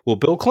 this, well,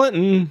 Bill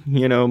Clinton,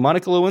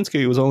 Monica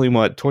Lewinsky was only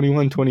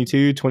 21,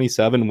 22,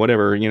 27,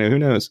 whatever, who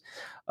knows?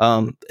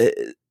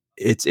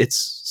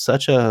 It's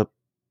such a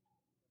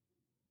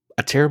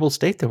terrible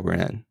state that we're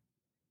in.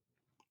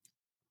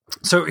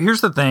 So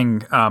here's the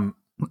thing, and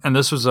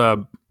this was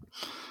a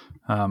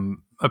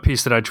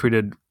piece that I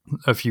tweeted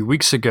a few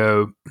weeks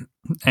ago,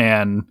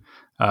 and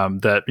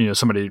that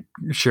somebody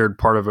shared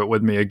part of it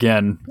with me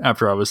again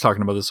after I was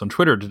talking about this on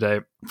Twitter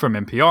today from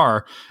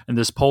NPR, and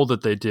this poll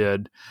that they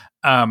did,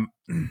 and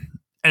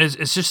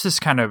it's just this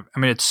kind of,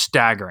 it's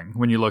staggering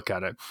when you look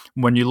at it.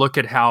 When you look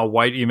at how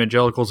white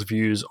evangelicals'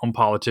 views on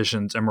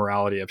politicians and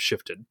morality have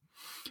shifted.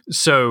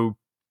 So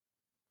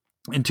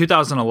in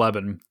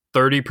 2011.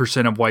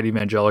 30% of white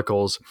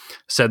evangelicals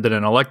said that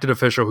an elected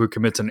official who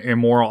commits an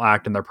immoral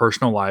act in their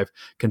personal life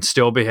can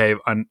still behave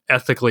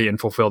unethically and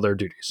fulfill their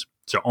duties.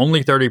 So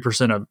only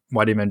 30% of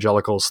white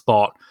evangelicals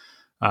thought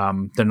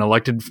that an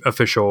elected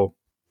official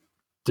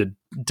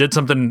did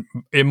something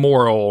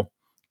immoral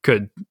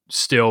could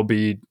still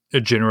be a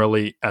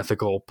generally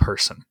ethical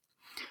person.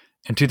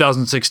 In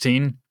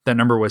 2016, that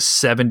number was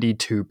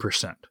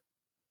 72%.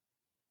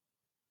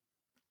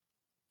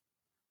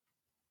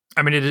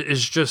 It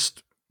is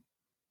just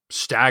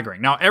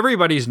staggering. Now,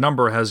 everybody's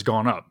number has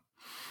gone up.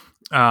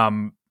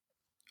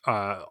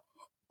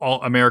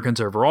 All Americans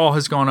overall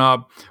has gone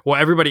up.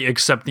 Well, everybody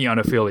except the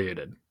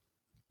unaffiliated,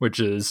 which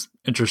is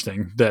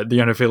interesting that the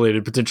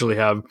unaffiliated potentially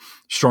have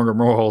stronger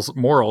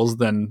morals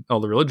than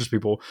all the religious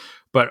people.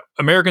 But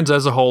Americans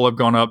as a whole have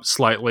gone up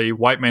slightly.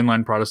 White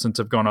mainline Protestants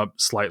have gone up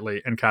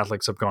slightly, and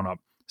Catholics have gone up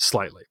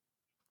slightly.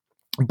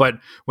 But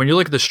when you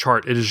look at this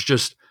chart, it is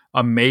just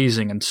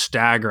amazing and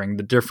staggering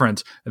the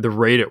difference, the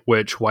rate at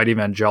which white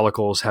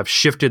evangelicals have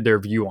shifted their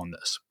view on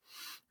this,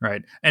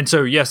 right? And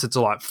so, yes, it's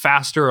a lot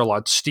faster, a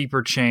lot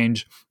steeper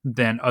change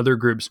than other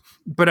groups.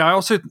 But I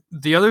also,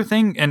 the other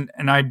thing, and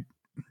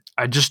I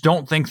I just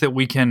don't think that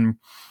we can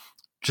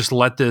just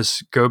let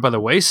this go by the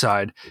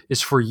wayside.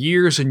 Is for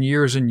years and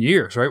years and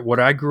years, right? What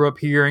I grew up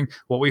hearing,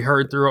 what we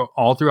heard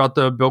throughout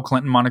the Bill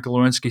Clinton, Monica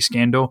Lewinsky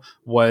scandal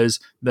was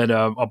that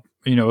a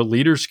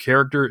leader's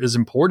character is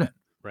important.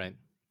 Right.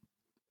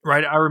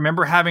 Right. I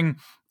remember having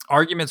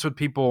arguments with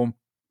people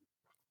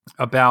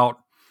about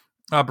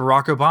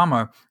Barack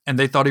Obama, and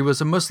they thought he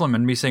was a Muslim,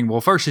 and me saying, well,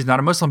 first, he's not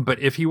a Muslim, but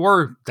if he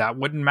were, that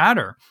wouldn't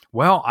matter.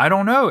 Well, I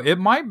don't know. It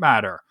might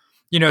matter.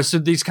 So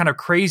these kind of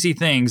crazy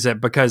things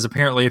that, because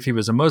apparently if he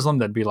was a Muslim,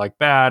 that'd be like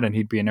bad and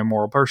he'd be an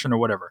immoral person or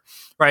whatever.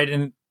 Right.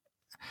 And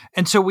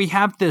so we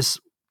have this,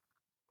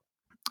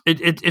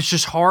 it's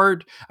just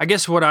hard. I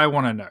guess what I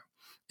want to know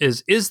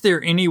is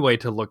there any way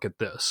to look at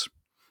this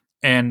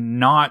and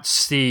not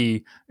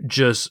see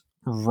just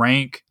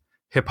rank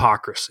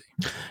hypocrisy?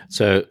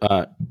 So,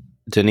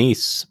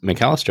 Denise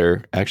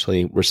McAllister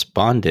actually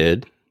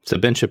responded. So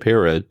Ben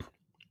Shapiro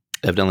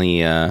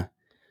evidently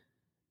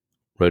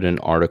wrote an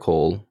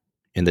article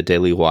in the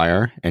Daily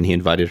Wire, and he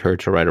invited her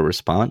to write a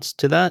response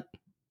to that.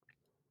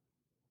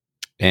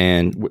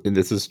 And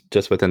this is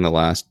just within the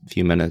last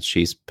few minutes.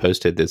 She's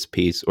posted this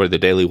piece, or the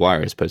Daily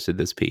Wire has posted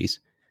this piece,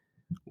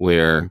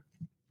 where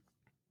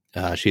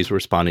she's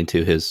responding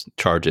to his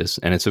charges.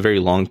 And it's a very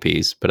long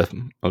piece, but I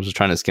was just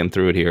trying to skim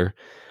through it here.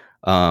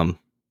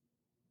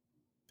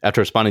 After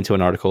responding to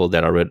an article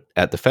that I read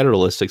at The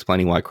Federalist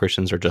explaining why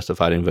Christians are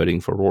justified in voting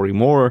for Rory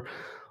Moore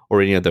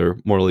or any other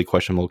morally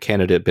questionable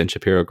candidate, Ben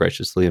Shapiro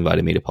graciously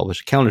invited me to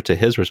publish a counter to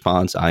his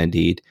response. I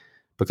indeed,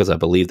 because I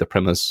believe the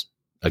premise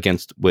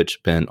against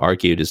which Ben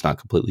argued is not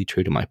completely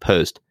true to my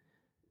post.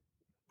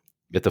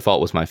 If the fault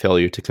was my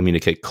failure to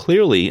communicate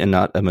clearly and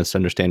not a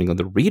misunderstanding on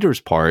the reader's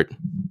part,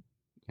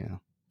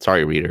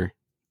 sorry, reader.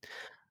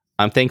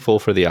 I'm thankful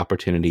for the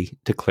opportunity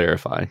to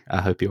clarify.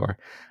 I hope you are.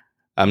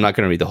 I'm not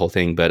going to read the whole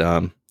thing, but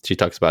she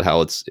talks about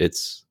how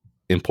it's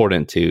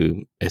important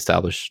to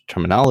establish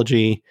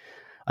terminology.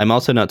 I'm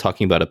also not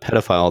talking about a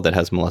pedophile that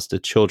has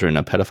molested children.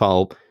 A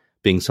pedophile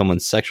being someone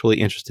sexually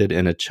interested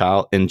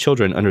in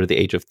children under the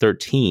age of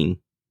 13,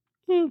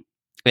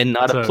 and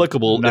not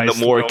applicable in the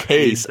Moore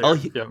case.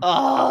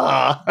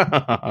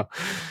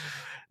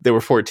 They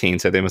were 14,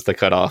 so they must have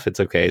cut off. It's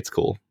okay. It's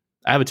cool.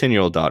 I have a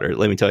 10-year-old daughter.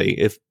 Let me tell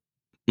you,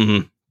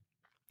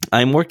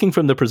 I'm working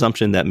from the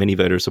presumption that many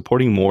voters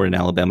supporting Moore in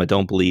Alabama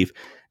don't believe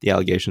the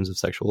allegations of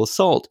sexual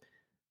assault.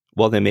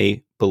 While they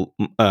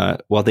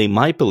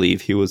might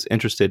believe he was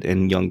interested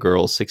in young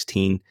girls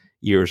 16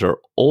 years or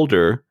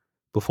older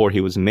before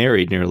he was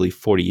married nearly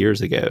 40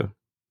 years ago.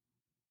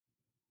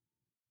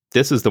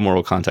 This is the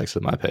moral context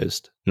of my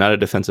post, not a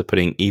defense of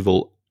putting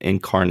evil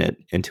incarnate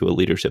into a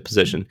leadership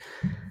position.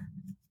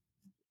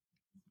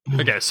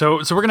 Okay, so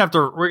we're gonna have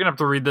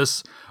to read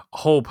this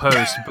whole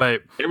post,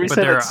 but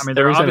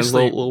there are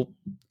obviously little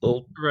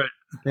right.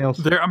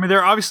 There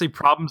are obviously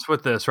problems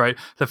with this, right?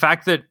 The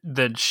fact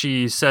that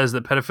she says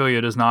that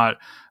pedophilia does not,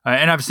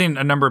 and I've seen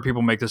a number of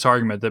people make this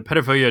argument that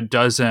pedophilia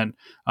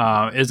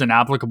isn't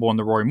applicable in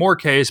the Roy Moore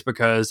case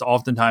because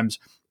oftentimes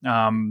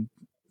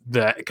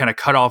the kind of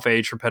cutoff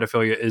age for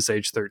pedophilia is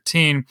age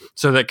 13,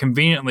 so that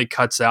conveniently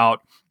cuts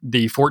out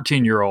the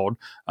 14-year-old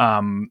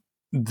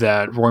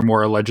that Roy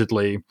Moore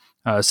allegedly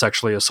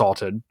sexually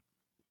assaulted.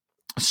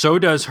 So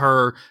does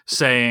her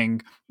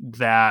saying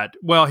that,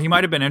 well, he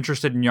might have been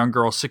interested in young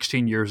girls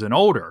 16 years and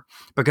older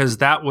because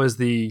that was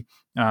the,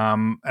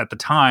 at the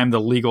time, the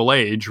legal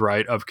age,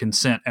 right, of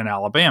consent in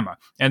Alabama.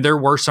 And there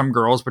were some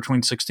girls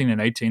between 16 and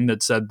 18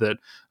 that said that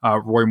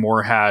Roy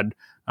Moore had,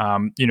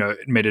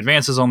 made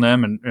advances on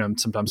them and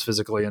sometimes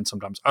physically and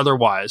sometimes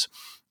otherwise.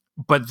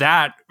 But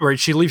that, right,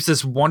 she leaves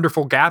this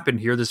wonderful gap in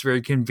here, this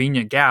very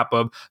convenient gap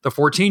of the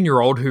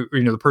 14-year-old who,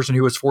 the person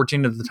who was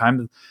 14 at the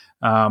time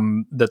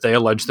that they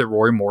alleged that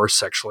Roy Moore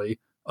sexually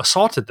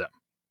assaulted them.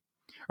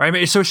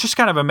 Right. So it's just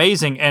kind of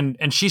amazing.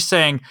 And she's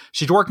saying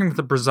she's working with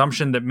the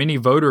presumption that many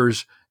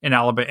voters in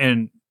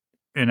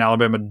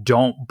Alabama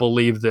don't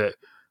believe that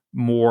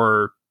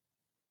Moore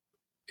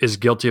is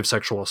guilty of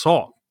sexual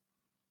assault.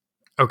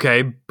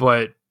 Okay,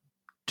 but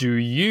do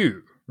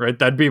you? Right?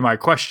 That'd be my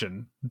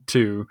question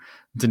to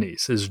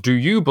Denise is, do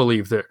you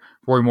believe that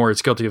Roy Moore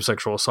is guilty of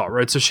sexual assault?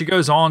 Right. So she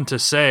goes on to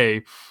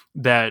say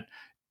that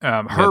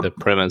the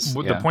premise,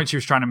 the point she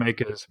was trying to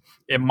make is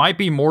it might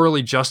be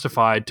morally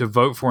justified to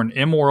vote for an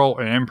immoral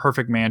and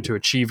imperfect man to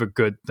achieve a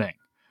good thing.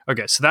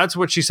 Okay. So that's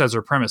what she says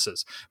her premise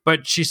is.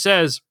 But she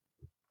says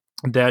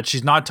that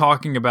she's not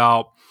talking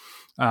about,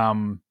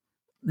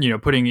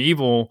 putting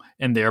evil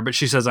in there, but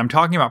she says, I'm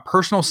talking about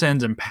personal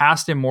sins and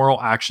past immoral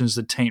actions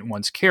that taint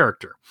one's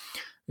character.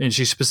 And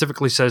she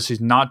specifically says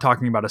she's not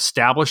talking about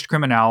established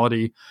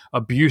criminality,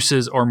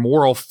 abuses, or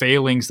moral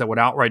failings that would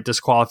outright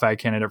disqualify a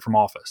candidate from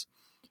office.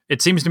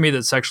 It seems to me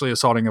that sexually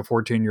assaulting a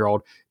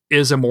 14-year-old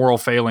is a moral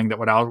failing that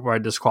would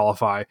outright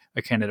disqualify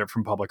a candidate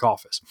from public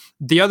office.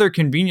 The other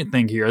convenient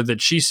thing here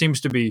that she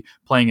seems to be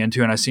playing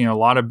into, and I've seen a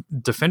lot of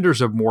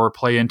defenders of Moore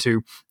play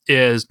into,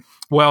 is,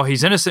 well,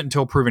 he's innocent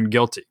until proven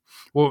guilty.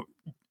 Well,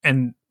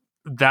 and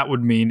that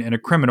would mean in a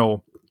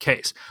criminal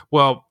case.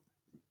 Well,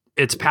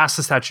 it's past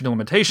the statute of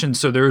limitations,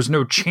 so there is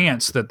no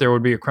chance that there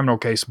would be a criminal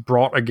case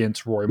brought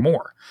against Roy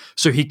Moore.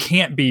 So he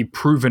can't be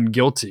proven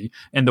guilty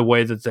in the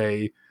way that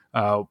they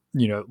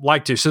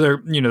like to. So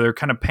they're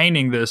kind of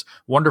painting this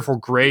wonderful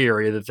gray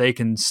area that they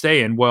can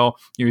stay in. Well,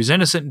 he's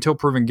innocent until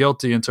proven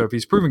guilty, and so if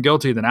he's proven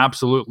guilty, then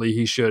absolutely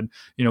he should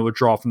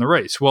withdraw from the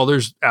race. Well,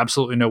 there's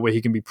absolutely no way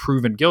he can be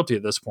proven guilty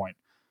at this point.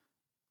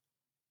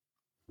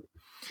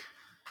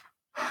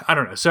 I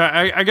don't know. So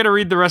I got to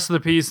read the rest of the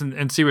piece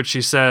and see what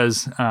she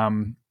says.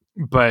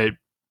 But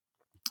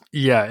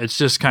yeah, it's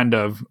just kind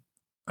of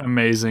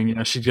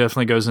amazing. She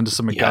definitely goes into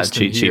some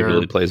Augustine. She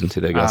really plays into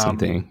the Augustine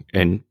thing,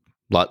 and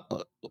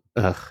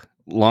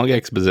long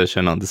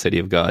exposition on the city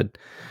of God.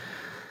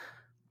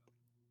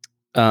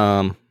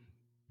 The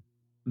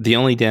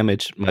only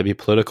damage might be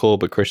political,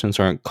 but Christians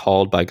aren't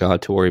called by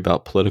God to worry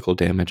about political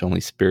damage,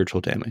 only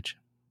spiritual damage.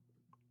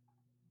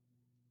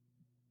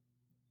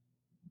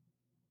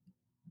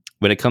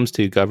 When it comes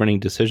to governing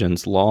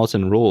decisions, laws,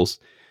 and rules,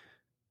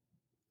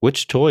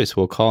 which choice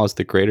will cause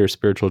the greater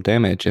spiritual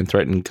damage and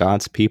threaten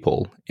God's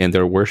people and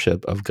their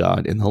worship of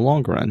God in the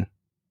long run?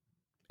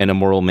 An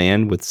immoral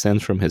man with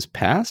sins from his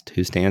past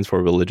who stands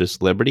for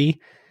religious liberty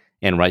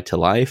and right to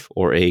life,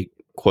 or a,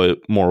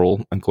 quote,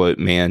 moral, unquote,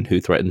 man who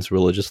threatens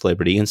religious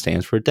liberty and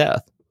stands for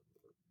death?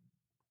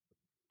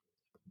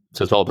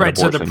 So it's all about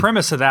abortion. So the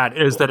premise of that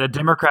is that a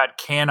Democrat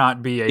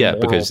cannot be a moral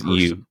because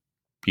person.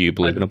 you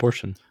believe in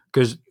abortion.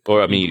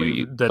 Or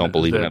you don't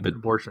believe in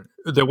abortion.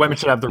 The women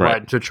should have the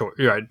right to choose.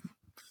 Right.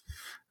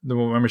 The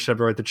women should have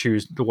the right to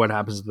choose what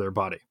happens to their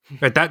body.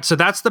 Right. So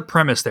that's the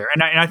premise there,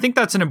 and I think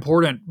that's an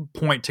important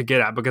point to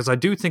get at, because I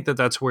do think that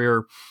that's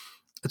where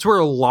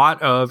a lot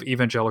of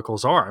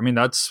evangelicals are. I mean,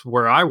 that's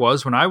where I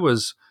was when I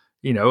was,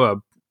 a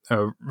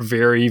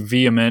very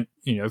vehement,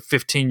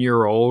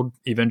 15-year-old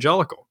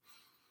evangelical.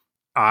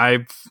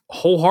 I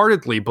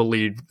wholeheartely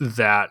believed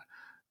that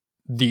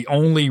the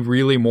only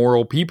really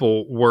moral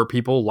people were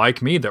people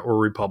like me that were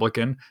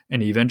Republican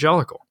and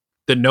evangelical.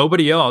 That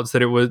nobody else,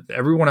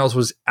 everyone else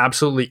was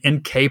absolutely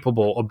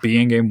incapable of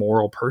being a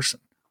moral person.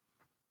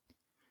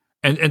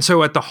 And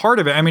so at the heart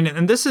of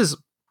it, this is,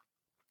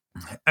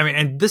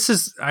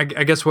 I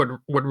guess what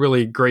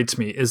really grates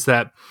me is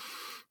that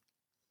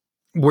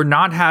we're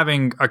not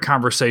having a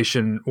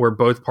conversation where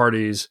both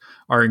parties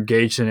are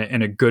engaged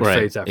in a good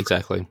faith effort.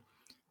 Exactly.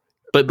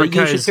 But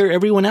you should hear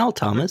everyone out,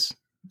 Thomas.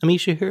 You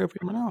should hear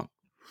everyone out.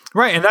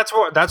 Right, and that's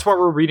why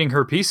we're reading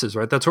her pieces,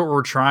 right? That's what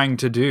we're trying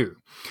to do.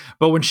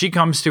 But when she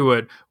comes to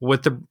it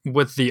with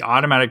the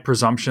automatic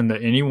presumption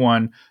that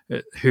anyone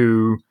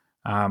who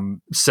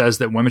says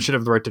that women should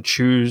have the right to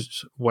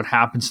choose what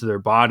happens to their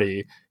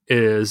body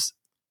is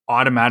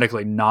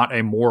automatically not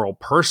a moral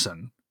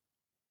person,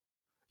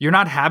 you're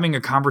not having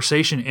a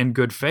conversation in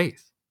good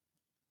faith.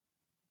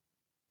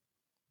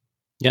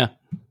 Yeah,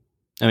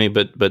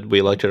 but we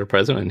elected a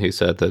president who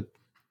said that,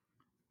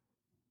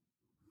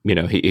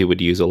 he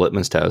would use a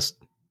litmus test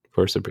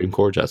for Supreme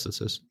Court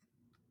justices.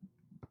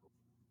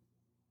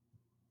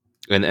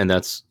 And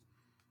that's,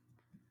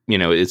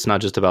 it's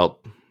not just about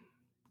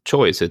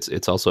choice.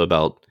 It's also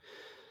about,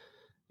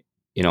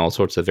 all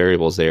sorts of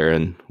variables there.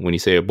 And when you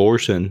say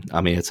abortion,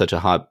 it's such a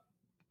hot,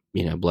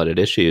 blooded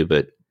issue,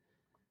 but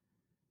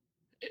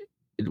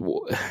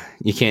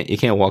you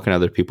can't walk in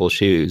other people's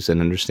shoes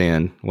and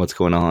understand what's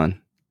going on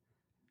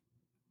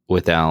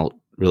without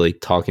really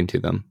talking to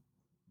them.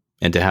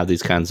 And to have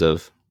these kinds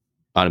of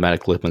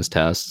automatic litmus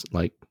tests,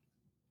 like,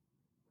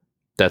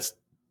 that's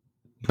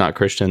not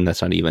Christian,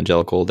 that's not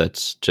evangelical,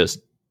 that's just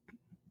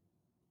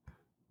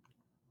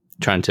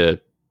trying to,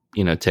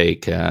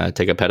 take a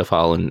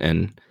pedophile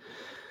and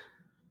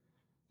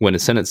win a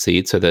Senate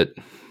seat so that,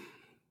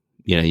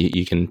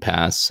 you can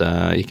pass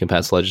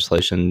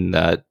legislation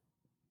that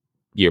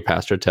your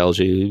pastor tells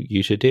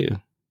you should do.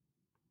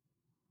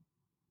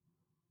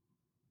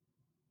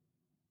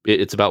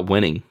 It's about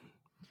winning.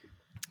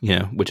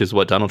 Which is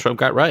what Donald Trump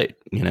got right.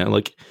 He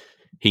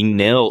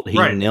nailed that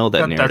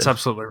narrative. That's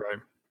absolutely right.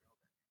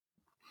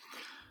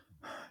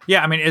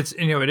 Yeah,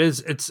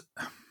 it's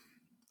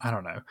I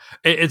don't know.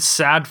 It's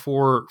sad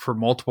for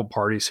multiple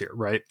parties here,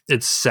 right?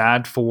 It's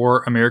sad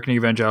for American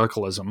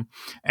evangelicalism,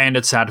 and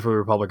it's sad for the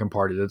Republican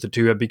Party that the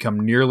two have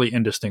become nearly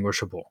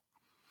indistinguishable,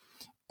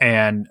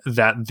 and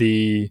that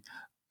the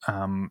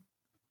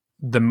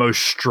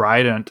most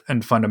strident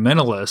and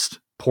fundamentalist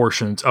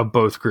portions of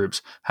both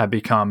groups have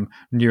become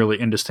nearly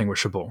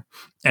indistinguishable,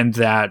 and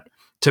that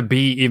to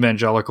be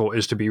evangelical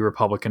is to be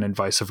Republican and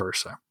vice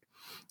versa.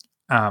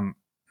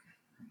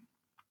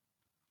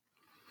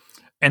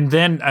 And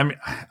then,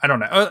 I don't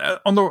know.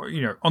 On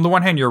the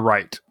one hand, you're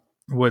right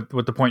with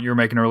the point you were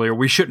making earlier.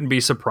 We shouldn't be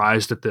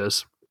surprised at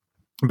this,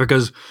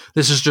 because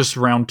this is just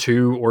round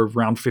 2 or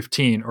round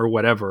 15 or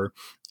whatever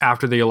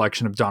after the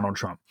election of Donald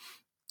Trump,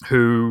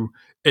 who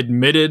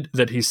admitted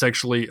that he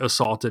sexually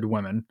assaulted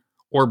women,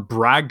 or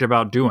bragged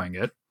about doing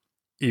it,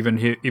 even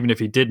if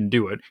he didn't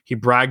do it. He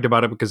bragged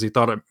about it because he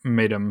thought it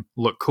made him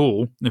look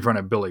cool in front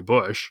of Billy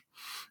Bush.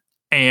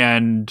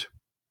 And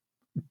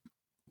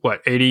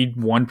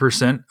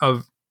 81%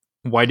 of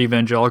white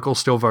evangelicals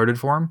still voted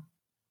for him?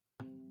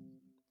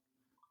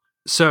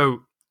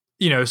 so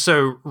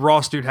so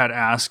Ross Dude had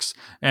asks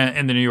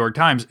in the New York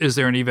Times, is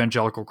there an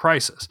evangelical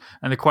crisis?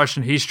 And the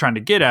question he's trying to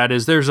get at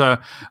is there's a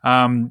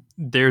kind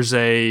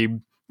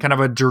of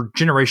a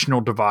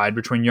generational divide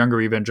between younger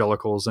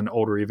evangelicals and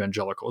older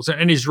evangelicals.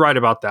 And he's right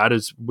about that,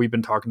 as we've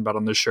been talking about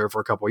on this show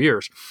for a couple of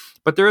years.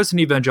 But there is an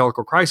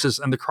evangelical crisis,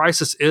 and the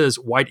crisis is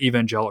white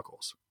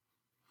evangelicals.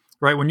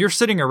 Right? When you're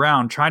sitting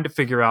around trying to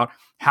figure out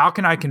how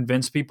can I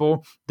convince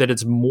people that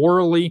it's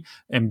morally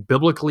and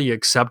biblically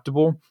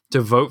acceptable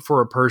to vote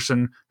for a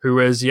person who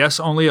is, yes,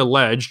 only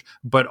alleged,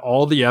 but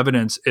all the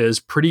evidence is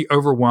pretty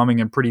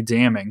overwhelming and pretty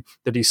damning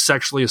that he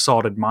sexually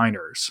assaulted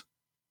minors.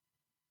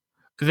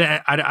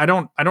 Then I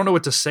don't know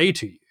what to say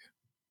to you.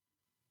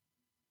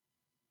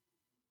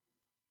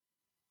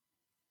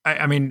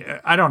 I mean,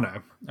 I don't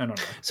know.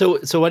 So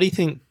what do you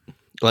think?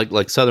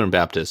 Like Southern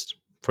Baptists,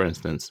 for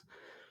instance,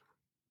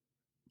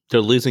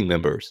 they're losing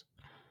members.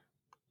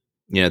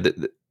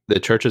 The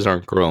churches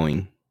aren't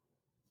growing.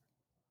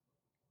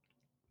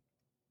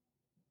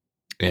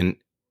 And,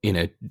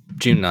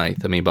 June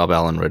 9th, Bob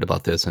Allen wrote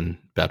about this in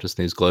Baptist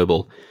News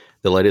Global.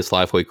 The latest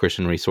Lifeway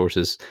Christian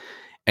Resources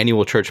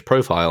annual church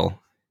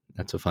profile,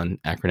 that's a fun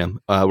acronym,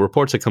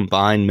 reports a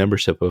combined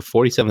membership of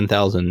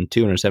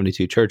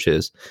 47,272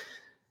 churches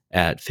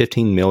at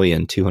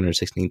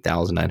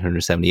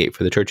 15,216,978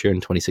 for the church year in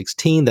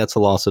 2016. That's a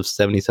loss of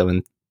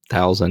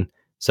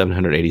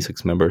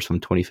 77,786 members from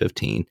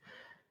 2015.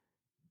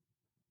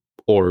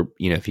 Or,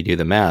 if you do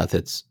the math,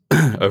 it's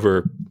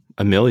over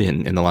 1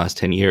 million in the last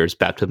 10 years.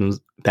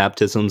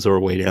 Baptisms are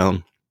way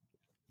down.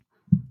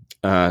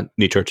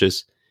 New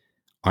churches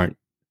aren't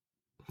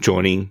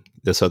joining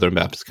the Southern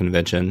Baptist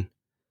Convention.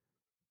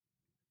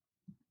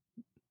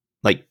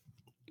 Like,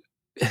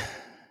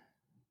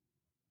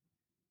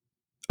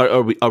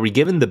 are we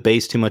giving the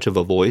base too much of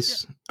a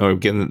voice? Yeah. Or are we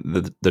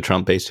giving the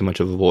Trump base too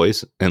much of a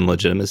voice and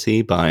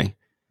legitimacy by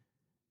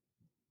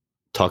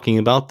talking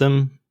about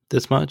them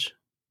this much?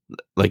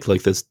 Like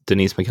this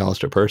Denise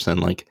McAllister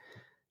person,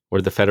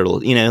 or the federal,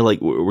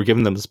 we're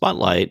giving them the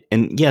spotlight.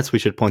 And yes, we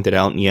should point that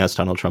out. And yes,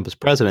 Donald Trump is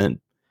president.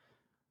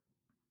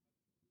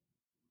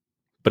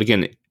 But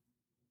again,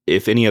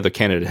 if any other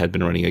candidate had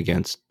been running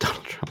against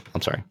Donald Trump,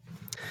 I'm sorry.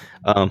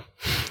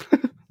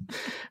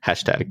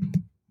 Hashtag.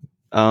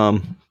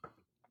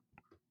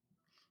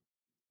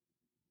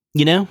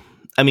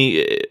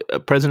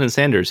 President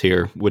Sanders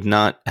here would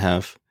not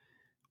have,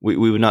 we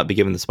would not be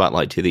given the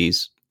spotlight to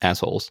these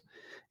assholes.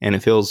 And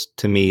it feels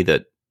to me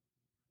that,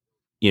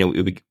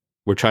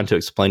 we're trying to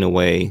explain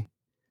away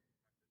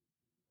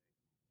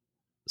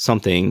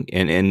something,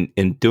 and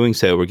in doing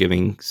so, we're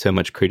giving so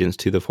much credence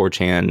to the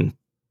 4chan,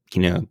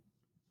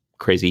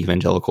 crazy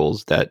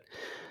evangelicals that,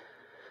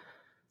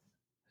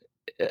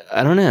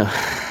 I don't know.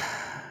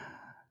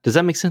 Does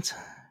that make sense?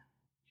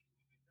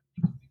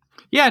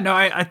 Yeah, no,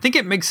 I think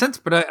it makes sense,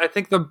 but I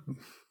think the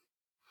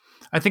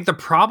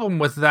problem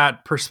with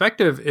that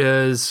perspective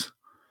is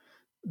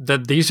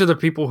that these are the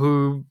people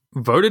who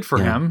voted for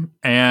him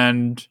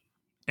and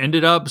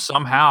ended up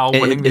somehow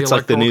winning the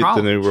electoral college.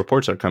 The new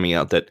reports are coming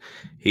out that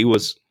he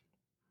was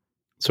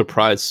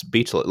surprised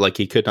speechless, like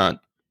he could not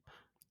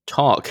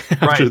talk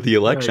after the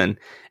election, right.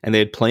 And they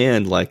had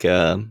planned like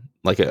a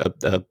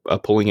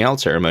pulling out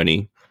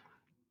ceremony,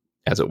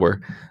 as it were.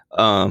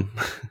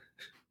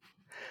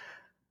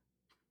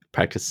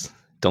 Practice.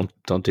 Don't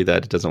do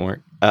that. It doesn't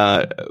work.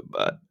 To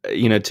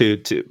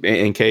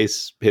in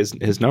case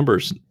his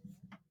numbers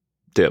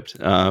dipped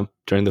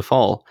during the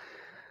fall,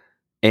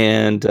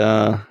 and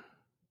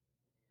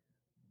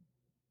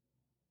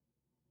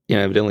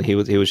evidently he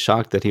was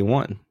shocked that he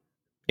won,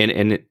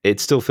 and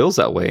it still feels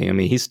that way.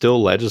 He's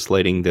still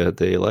legislating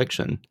the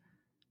election,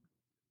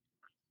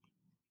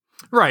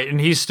 right?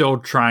 And he's still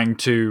trying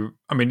to.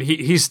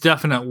 He's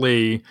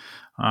definitely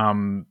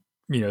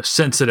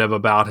sensitive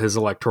about his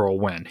electoral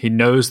win. He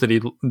knows that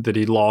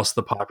he lost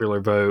the popular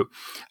vote,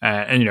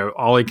 and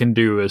all he can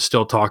do is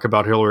still talk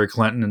about Hillary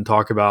Clinton and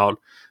talk about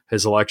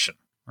his election,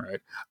 right?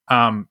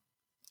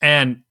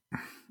 And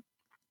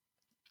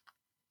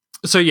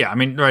so yeah,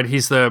 right.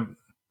 He's the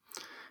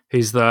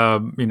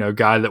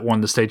guy that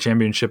won the state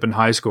championship in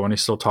high school, and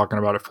he's still talking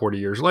about it 40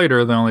 years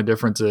later. The only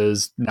difference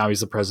is now he's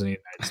the president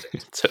of the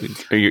United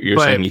States. So you're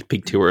saying he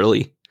peaked too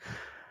early?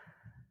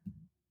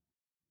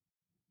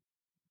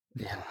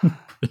 Yeah.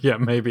 Yeah,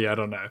 maybe. I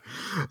don't know.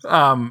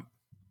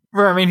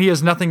 He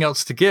has nothing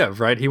else to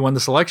give, right? He won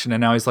this election, and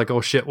now he's like,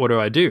 "Oh shit, what do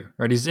I do?"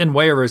 Right? He's in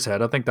way over his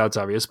head. I think that's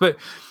obvious. But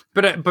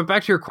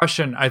back to your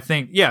question, I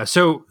think, yeah.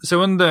 So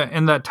in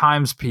that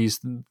Times piece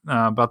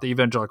about the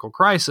evangelical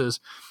crisis,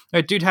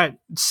 dude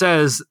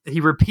says he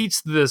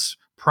repeats this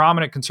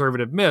prominent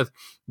conservative myth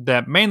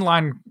that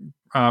mainline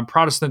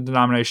Protestant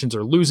denominations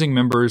are losing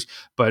members,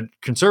 but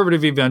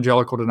conservative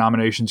evangelical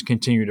denominations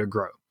continue to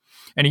grow.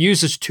 And he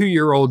uses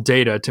 2-year-old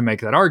data to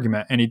make that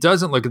argument. And he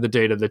doesn't look at the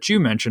data that you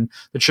mentioned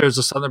that shows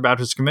the Southern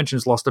Baptist Convention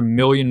has lost 1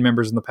 million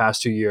members in the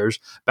past 2 years.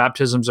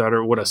 Baptisms are at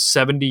a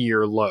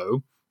 70-year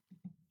low.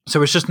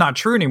 So it's just not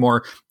true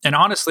anymore. And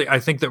honestly, I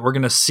think that we're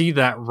going to see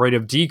that rate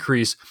of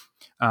decrease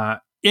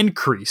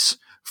increase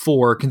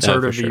for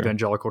conservative sure.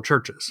 evangelical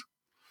churches.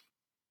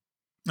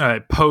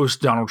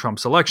 Post Donald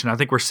Trump's election, I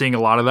think we're seeing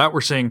a lot of that.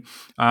 We're seeing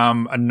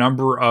a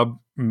number of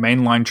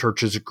mainline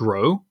churches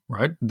grow.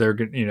 Right, they're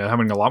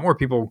having a lot more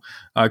people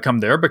come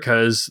there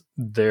because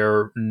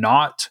they're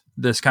not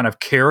this kind of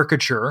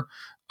caricature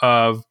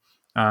of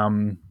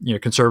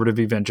conservative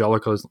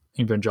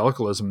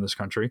evangelicalism in this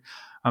country.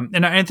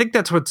 And I think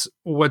that's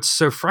what's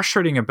so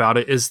frustrating about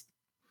it is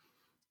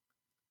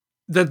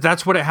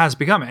that's what it has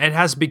become. It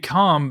has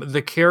become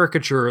the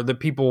caricature that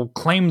people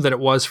claimed that it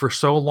was for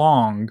so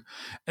long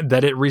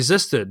that it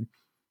resisted,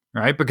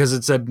 right? Because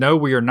it said, no,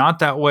 we are not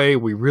that way.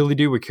 We really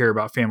do. We care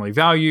about family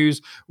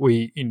values.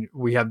 We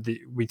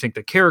think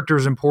the character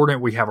is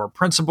important. We have our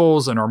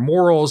principles and our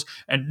morals,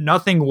 and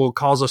nothing will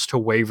cause us to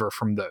waver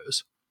from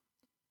those.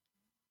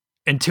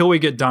 Until we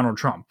get Donald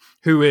Trump,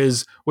 who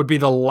would be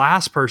the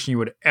last person you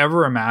would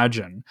ever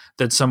imagine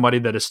that somebody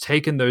that has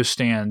taken those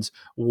stands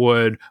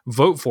would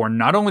vote for. And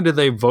not only did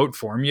they vote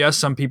for him, yes,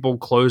 some people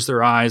closed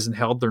their eyes and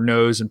held their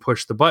nose and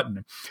pushed the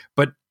button.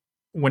 But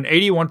when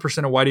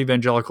 81% of white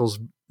evangelicals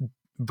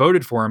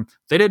voted for him,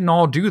 they didn't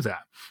all do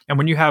that. And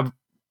when you have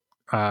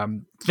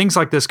things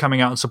like this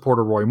coming out in support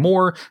of Roy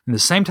Moore, and the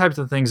same types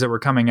of things that were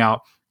coming out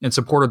in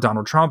support of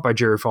Donald Trump by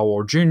Jerry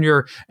Falwell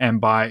Jr.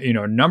 and by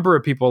a number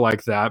of people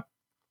like that,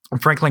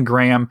 Franklin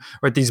Graham,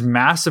 right? These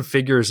massive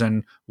figures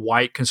in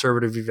white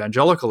conservative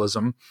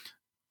evangelicalism.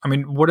 I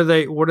mean, what do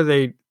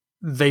they?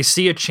 They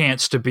see a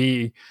chance to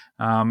be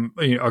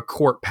a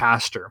court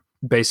pastor,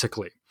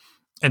 basically,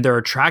 and they're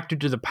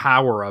attracted to the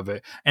power of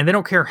it, and they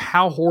don't care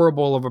how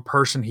horrible of a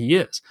person he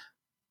is.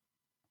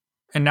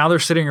 And now they're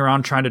sitting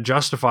around trying to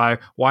justify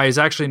why he's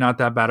actually not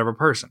that bad of a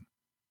person.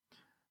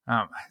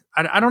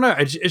 I don't know.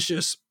 It's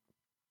just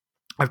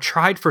I've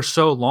tried for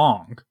so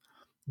long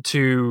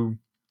to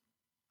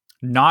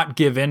not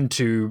give in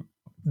to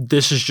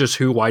this is just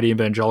who white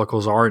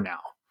evangelicals are now.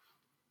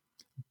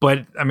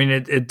 But I mean,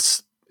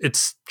 it's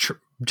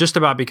just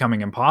about becoming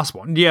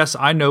impossible. And yes,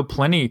 I know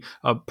plenty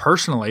of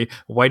personally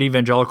white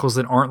evangelicals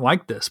that aren't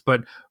like this,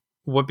 but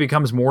what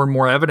becomes more and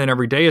more evident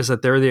every day is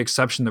that they're the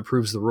exception that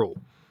proves the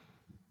rule.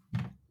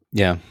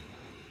 Yeah.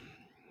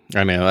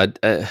 I mean,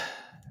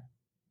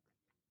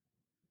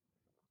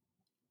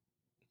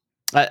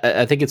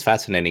 I think it's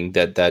fascinating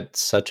that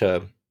such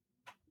a,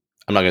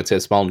 I'm not going to say a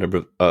small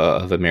number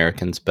of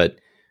Americans, but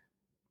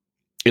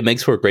it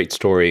makes for a great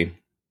story,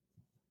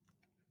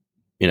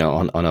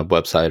 on a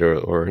website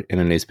or in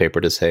a newspaper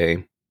to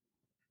say,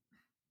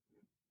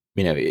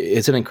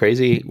 isn't it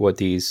crazy what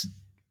these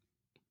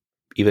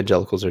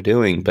evangelicals are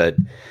doing? But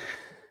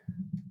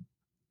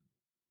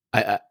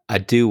I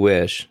do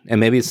wish, and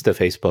maybe it's the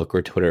Facebook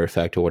or Twitter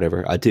effect or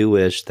whatever, I do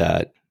wish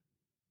that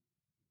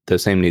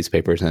those same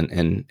newspapers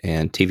and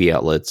TV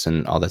outlets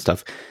and all that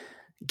stuff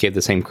gave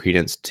the same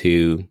credence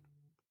to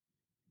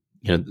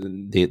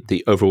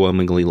the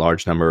overwhelmingly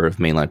large number of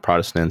mainline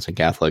Protestants and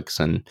Catholics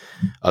and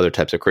other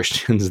types of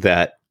Christians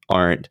that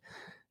aren't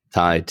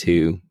tied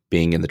to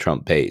being in the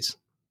Trump base.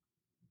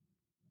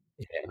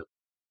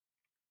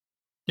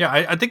 Yeah,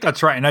 I think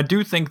that's right. And I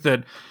do think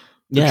that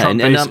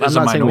and I'm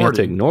not saying we have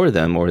to ignore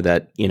them or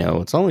that,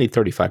 it's only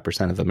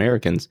 35% of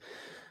Americans.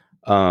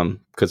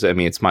 Because I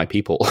mean, it's my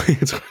people.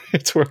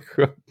 it's where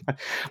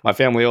my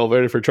family all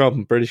voted for Trump,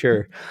 I'm pretty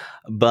sure.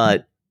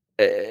 But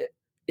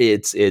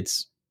it's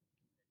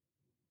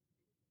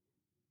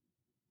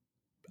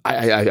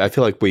I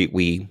feel like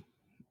we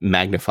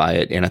magnify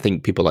it, and I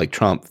think people like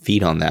Trump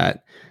feed on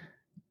that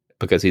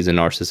because he's a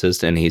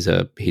narcissist and he's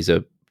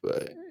a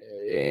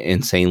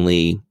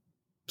insanely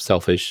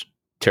selfish,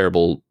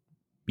 terrible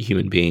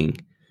human being.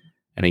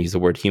 And I use the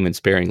word human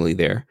sparingly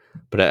there,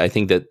 but I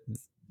think that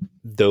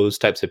those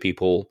types of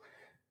people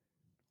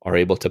are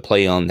able to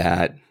play on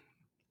that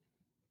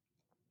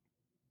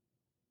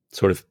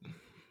sort of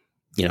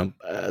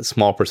a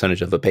small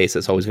percentage of the base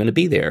that's always going to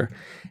be there,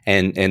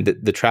 and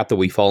the trap that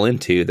we fall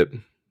into, that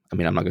I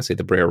mean, I'm not going to say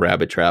the Brer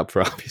Rabbit trap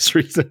for obvious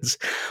reasons,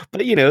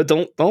 but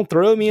don't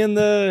throw me in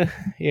the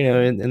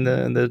in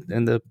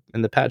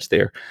the patch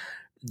there.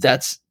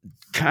 That's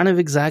kind of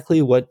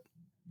exactly what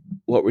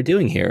we're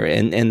doing here,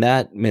 and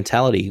that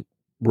mentality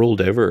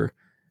ruled over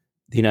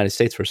the United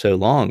States for so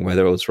long,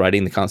 whether it was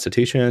writing the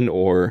Constitution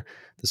or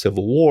the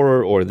Civil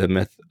War or the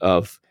myth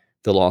of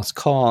the lost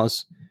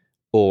cause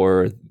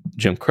or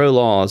Jim Crow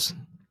laws,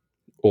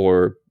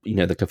 or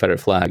the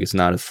Confederate flag is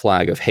not a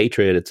flag of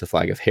hatred, it's a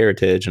flag of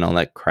heritage and all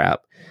that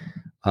crap.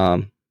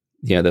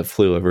 That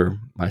flew over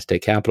my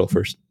state capital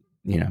for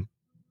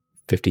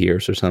 50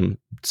 years or some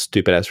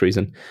stupid ass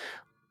reason.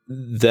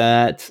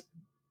 That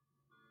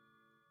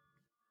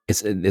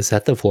is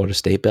that the Florida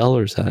State Bell,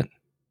 or is that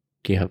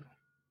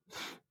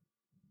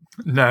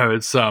No,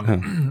 it's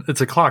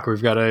it's a clock.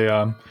 We've got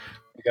a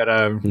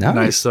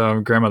nice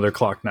grandmother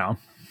clock now.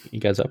 You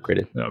guys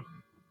upgraded. Yep.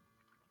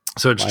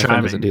 So it's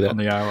chiming on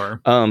the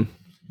hour.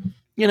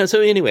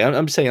 So anyway,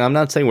 I'm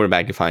not saying we're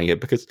magnifying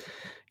it, because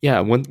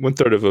one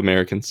third of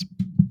Americans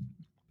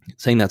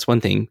saying that's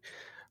one thing,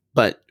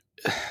 but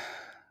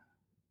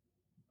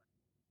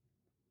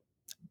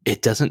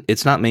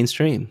it's not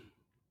mainstream.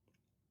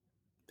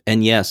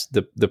 And yes,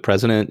 the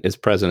president is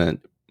president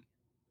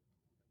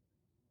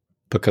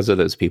because of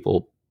those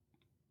people,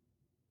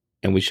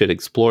 and we should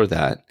explore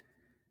that.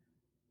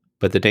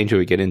 But the danger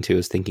we get into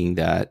is thinking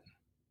that,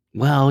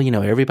 well,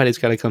 everybody's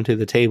got to come to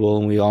the table,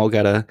 and we all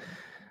gotta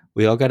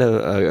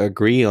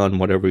agree on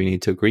whatever we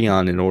need to agree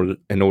on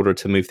in order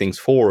to move things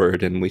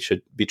forward, and we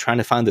should be trying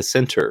to find the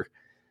center.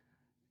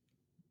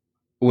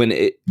 When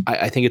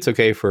I think it's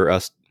okay for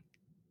us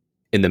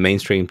in the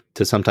mainstream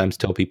to sometimes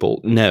tell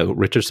people, no,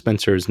 Richard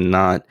Spencer is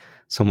not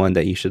someone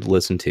that you should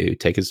listen to.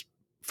 Take his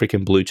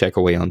freaking blue check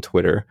away on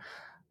Twitter.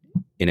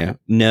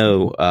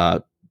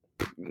 No,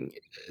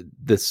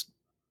 this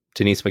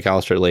Denise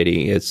McAllister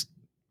lady is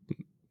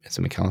it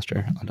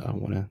McAllister? I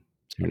don't want to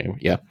say her name.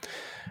 Yeah.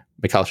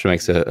 McAllister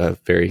makes a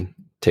very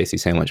tasty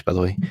sandwich, by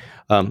the way.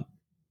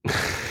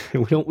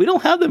 We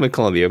don't have them in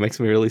Colombia. It makes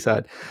me really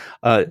sad.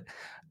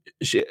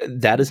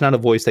 That is not a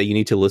voice that you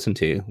need to listen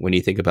to when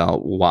you think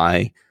about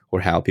why or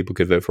how people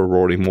could vote for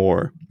Rory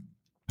Moore,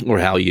 or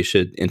how you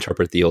should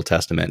interpret the Old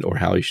Testament, or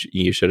how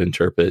you should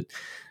interpret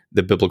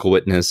the biblical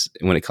witness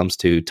when it comes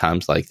to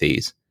times like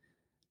these.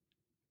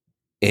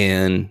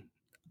 And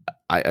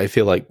I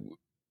feel like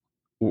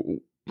we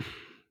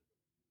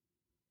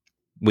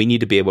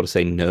need to be able to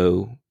say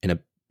no in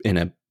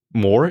a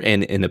more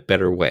and in a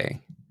better way,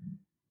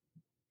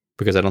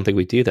 because I don't think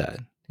we do that,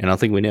 and I don't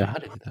think we know how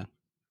to do that.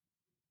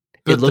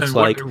 But it looks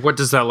like what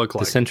does that look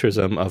like? The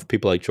centrism of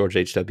people like George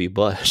H.W.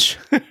 Bush.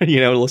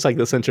 It looks like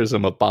the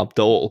centrism of Bob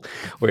Dole,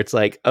 where it's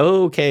like,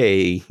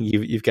 okay,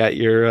 you've got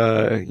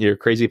your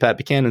crazy Pat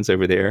Buchanan's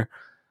over there.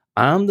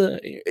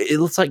 It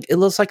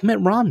looks like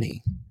Mitt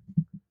Romney.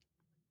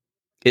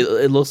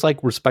 It looks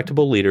like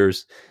respectable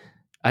leaders.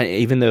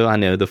 Even though I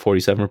know the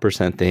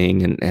 47%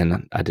 thing,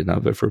 and I did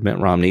not vote for Mitt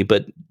Romney,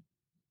 but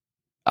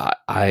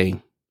I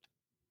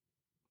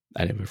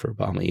didn't vote for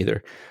Obama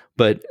either.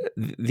 But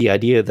the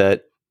idea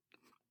that.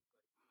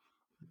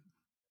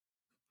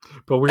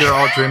 But we are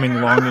all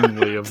dreaming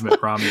longingly of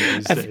Mitt Romney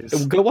these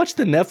days. Go watch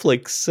the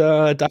Netflix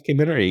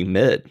documentary,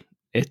 Mitt.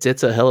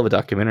 It's a hell of a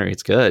documentary.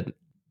 It's good.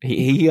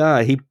 He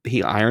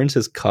irons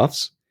his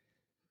cuffs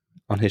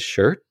on his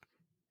shirt.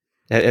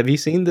 Have you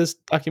seen this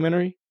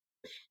documentary?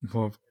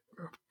 Well,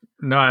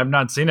 no, I have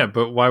not seen it.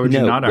 But why would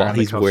you not iron while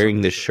he's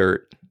wearing the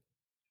shirt?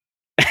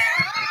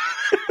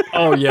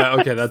 Oh yeah,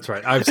 okay, that's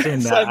right. I've seen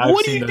that. Like, I've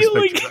what seen are you those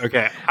doing? Pictures.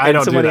 Okay, I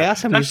don't. Somebody do that.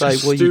 asked him, That's he's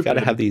like, "Well, stupid. you got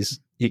to have these.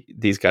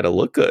 These got to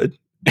look good."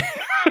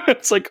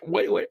 It's like,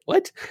 wait,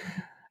 what?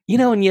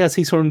 And yes,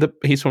 he's from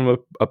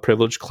a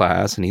privileged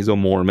class, and he's a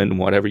Mormon,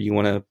 whatever you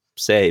want to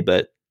say,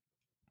 but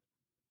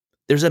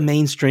there's a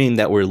mainstream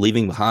that we're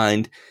leaving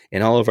behind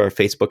in all of our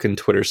Facebook and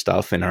Twitter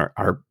stuff, and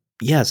our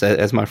yes,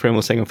 as my friend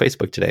was saying on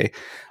Facebook today,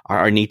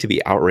 our need to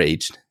be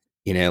outraged.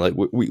 Like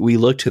we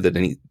look to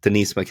the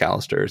Denise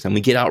McAllisters, and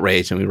we get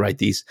outraged, and we write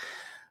these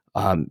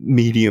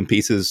medium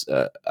pieces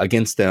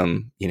against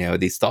them.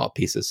 These thought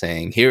pieces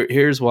saying,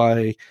 here's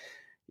why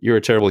you're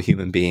a terrible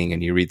human being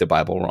and you read the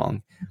Bible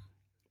wrong.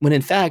 When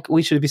in fact,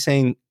 we should be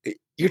saying,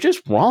 you're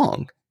just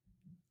wrong.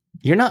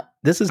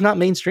 This is not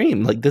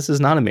mainstream. Like, this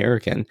is not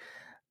American.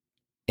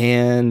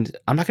 And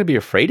I'm not going to be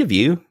afraid of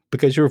you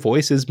because your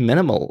voice is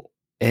minimal,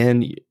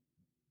 and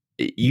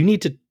you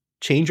need to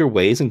change your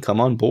ways and come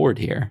on board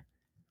here.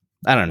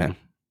 I don't know.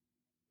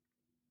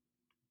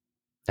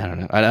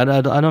 I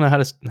don't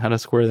know how to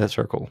square that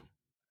circle.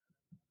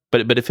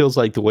 But it feels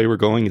like the way we're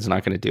going is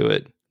not going to do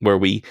it, where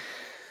we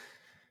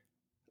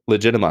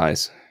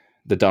legitimize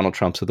the Donald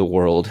Trumps of the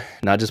world,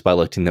 not just by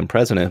electing them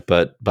president,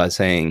 but by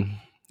saying,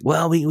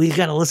 well, we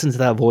got to listen to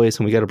that voice,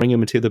 and we got to bring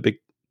him into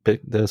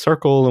the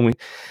circle, and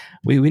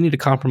we need to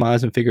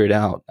compromise and figure it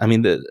out. I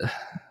mean,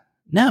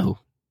 no.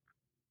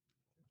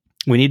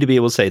 We need to be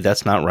able to say,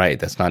 that's not right.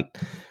 That's not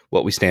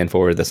what we stand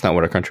for. That's not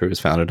what our country was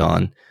founded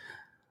on.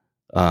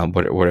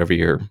 Whatever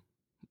your,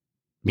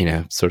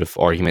 sort of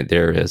argument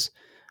there is.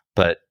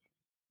 But.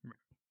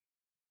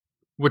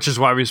 Which is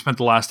why we spent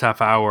the last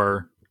half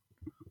hour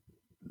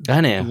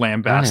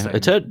lambasting.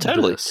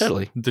 Totally.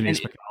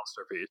 Denise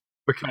McAllister piece.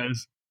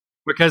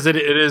 Because it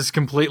is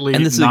completely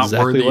not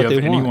exactly worthy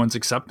of anyone's want.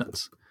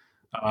 Acceptance.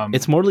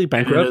 It's morally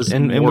bankrupt,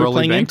 and we're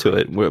playing into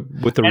it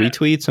with the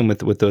retweets and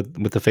with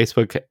the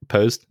Facebook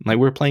post. Like,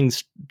 we're playing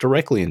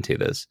directly into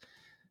this,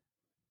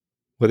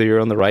 whether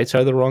you're on the right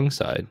side or the wrong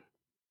side.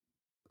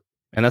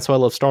 And that's why I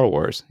love Star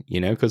Wars,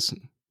 because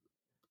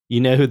you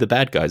know who the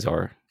bad guys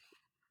are,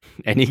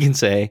 and you can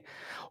say,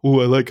 "Oh,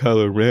 I like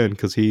Kylo Ren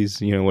because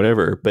he's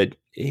whatever." But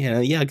go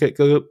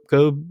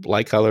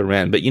like Kylo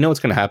Ren. But what's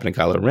going to happen to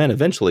Kylo Ren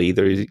eventually?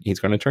 Either he's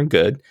going to turn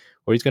good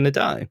or he's going to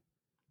die.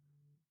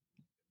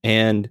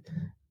 And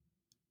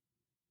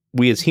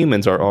we as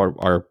humans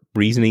are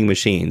reasoning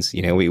machines.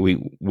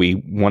 We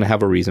want to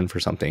have a reason for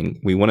something.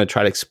 We want to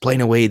try to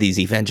explain away these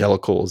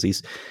evangelicals,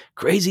 these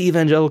crazy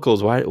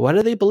evangelicals. Why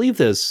do they believe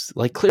this?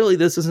 Like, clearly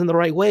this isn't the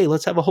right way.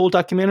 Let's have a whole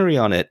documentary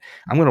on it.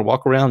 I'm going to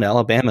walk around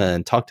Alabama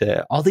and talk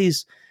to all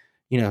these,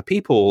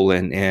 people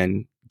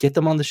and get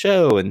them on the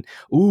show. And,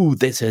 ooh,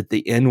 they said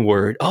the N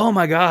word. Oh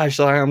my gosh,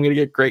 I'm going to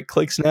get great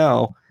clicks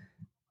now.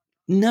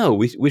 No,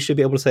 we should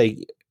be able to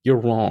say, You're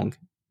wrong.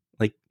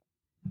 Like,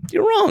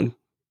 you're wrong.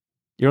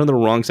 You're on the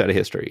wrong side of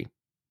history.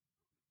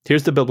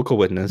 Here's the biblical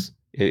witness,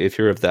 if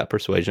you're of that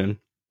persuasion.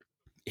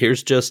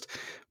 Here's just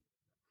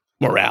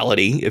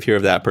morality, if you're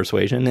of that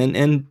persuasion.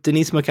 And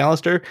Denise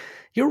McAllister,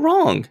 you're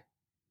wrong.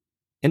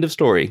 End of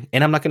story.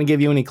 And I'm not going to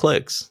give you any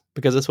clicks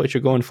because that's what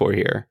you're going for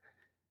here.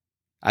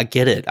 I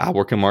get it. I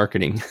work in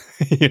marketing,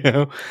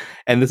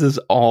 and this is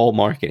all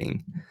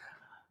marketing.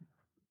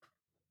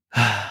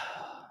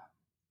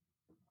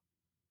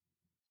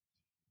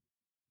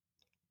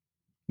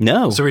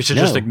 No. So we should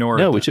just ignore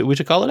it. No, we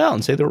should call it out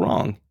and say they're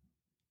wrong.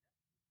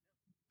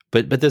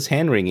 But this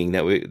hand wringing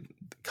that we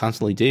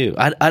constantly do,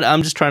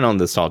 I'm just trying to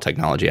install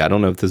technology. I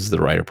don't know if this is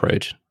the right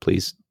approach.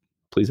 Please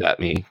at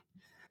me.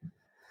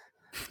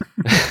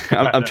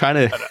 I'm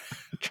trying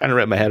to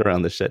wrap my head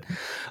around this shit.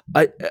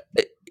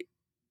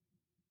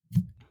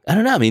 I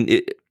don't know. I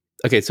mean,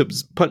 okay. So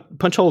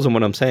punch holes in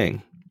what I'm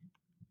saying.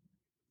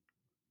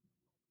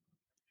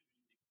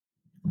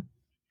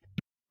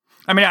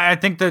 I mean, I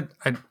think that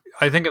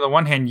I think on the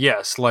one hand,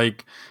 yes,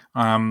 like,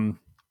 I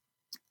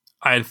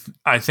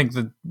think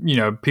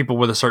that people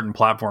with a certain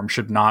platform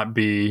should not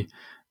be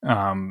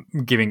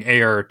giving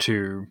air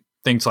to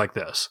things like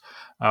this,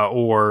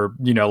 or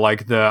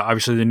like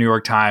obviously the New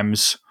York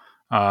Times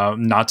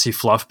Nazi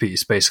fluff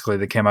piece basically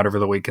that came out over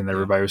the weekend that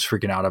everybody was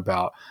freaking out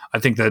about. I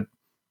think that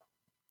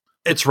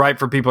it's right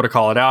for people to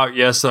call it out.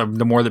 Yes, the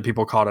more that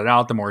people called it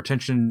out, the more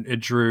attention it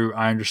drew.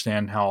 I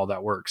understand how all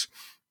that works,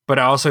 but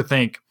I also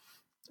think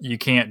you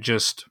can't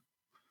just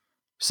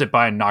sit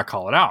by and not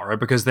call it out, right?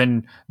 Because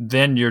then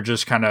you're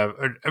just kind of,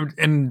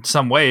 in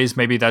some ways,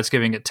 maybe that's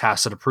giving it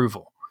tacit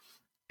approval,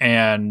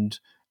 and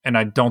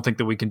I don't think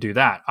that we can do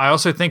that. I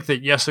also think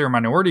that yes, they're a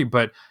minority,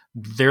 but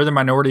they're the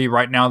minority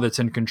right now that's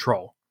in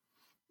control.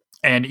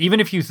 And even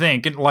if you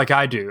think, like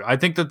I do, I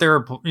think that there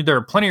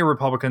are plenty of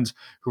Republicans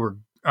who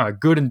are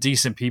good and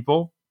decent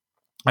people.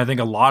 I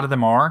think a lot of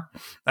them are.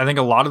 I think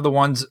a lot of the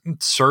ones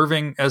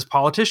serving as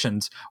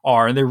politicians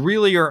are, and they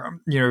really are.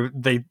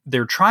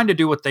 They're trying to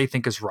do what they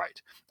think is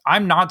right.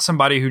 I'm not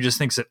somebody who just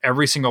thinks that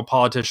every single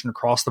politician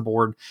across the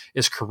board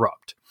is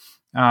corrupt.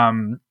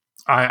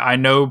 I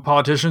know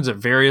politicians at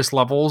various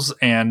levels,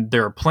 and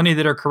there are plenty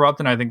that are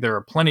corrupt, and I think there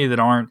are plenty that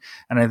aren't.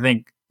 And I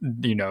think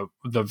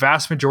the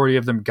vast majority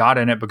of them got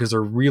in it because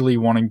they're really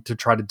wanting to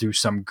try to do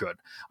some good.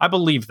 I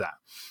believe that.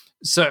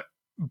 So.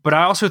 But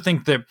I also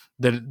think that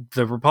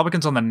the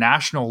Republicans on the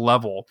national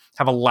level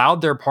have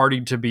allowed their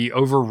party to be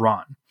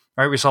overrun.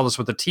 Right? We saw this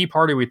with the Tea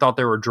Party. We thought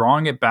they were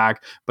drawing it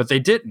back, but they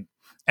didn't.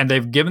 And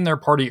they've given their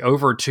party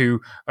over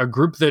to a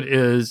group that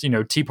is,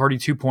 Tea Party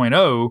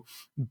 2.0,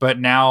 but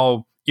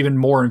now even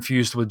more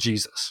infused with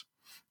Jesus.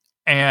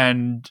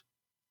 And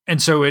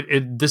so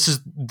this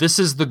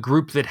is the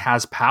group that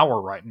has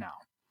power right now.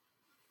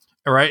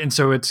 All right. And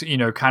so it's,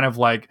 kind of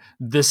like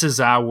this is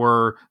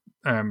our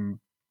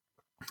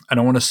I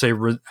don't want to say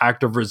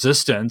act of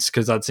resistance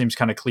because that seems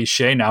kind of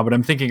cliche now, but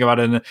I'm thinking about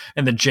it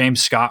in the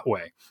James Scott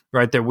way,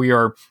 right? That we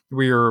are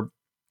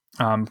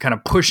kind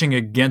of pushing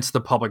against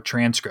the public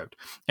transcript,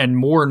 and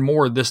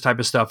more this type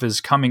of stuff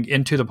is coming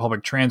into the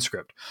public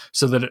transcript,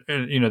 so that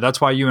that's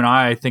why you and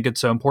I think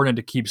it's so important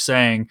to keep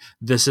saying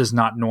this is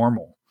not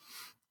normal,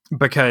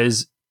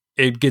 because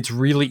it gets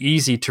really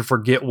easy to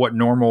forget what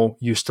normal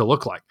used to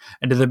look like,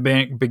 and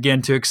to begin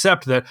to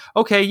accept that,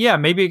 okay, yeah,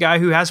 maybe a guy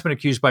who has been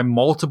accused by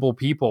multiple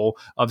people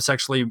of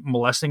sexually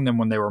molesting them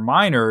when they were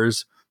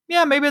minors,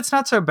 yeah, maybe it's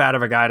not so bad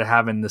of a guy to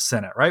have in the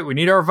Senate, right? We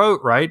need our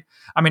vote, right?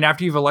 I mean,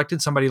 after you've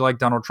elected somebody like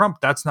Donald Trump,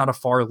 that's not a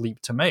far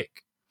leap to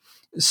make.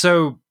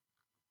 So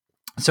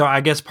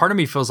I guess part of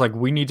me feels like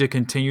we need to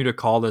continue to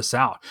call this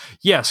out.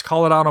 Yes,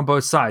 call it out on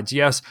both sides.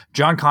 Yes,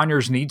 John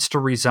Conyers needs to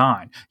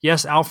resign.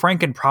 Yes, Al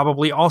Franken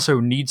probably also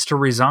needs to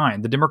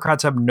resign. The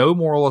Democrats have no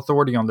moral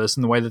authority on this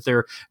in the way that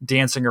they're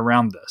dancing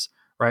around this,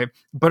 right?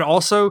 But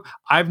also,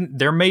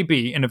 there may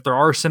be, and if there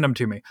are, send them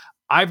to me.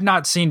 I've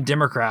not seen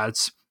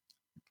Democrats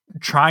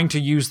trying to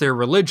use their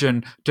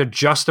religion to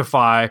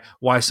justify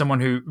why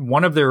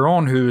one of their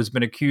own who has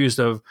been accused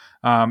of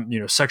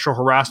sexual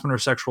harassment or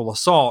sexual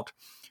assault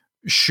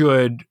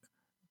should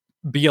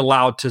be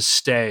allowed to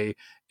stay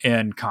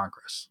in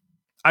Congress.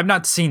 I've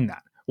not seen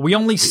that. We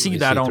only see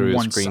that on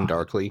one screen side.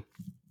 Darkly.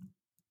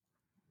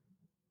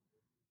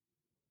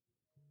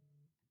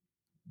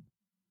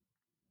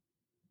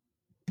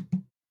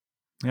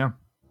 Yeah.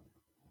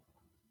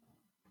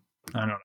 I don't know.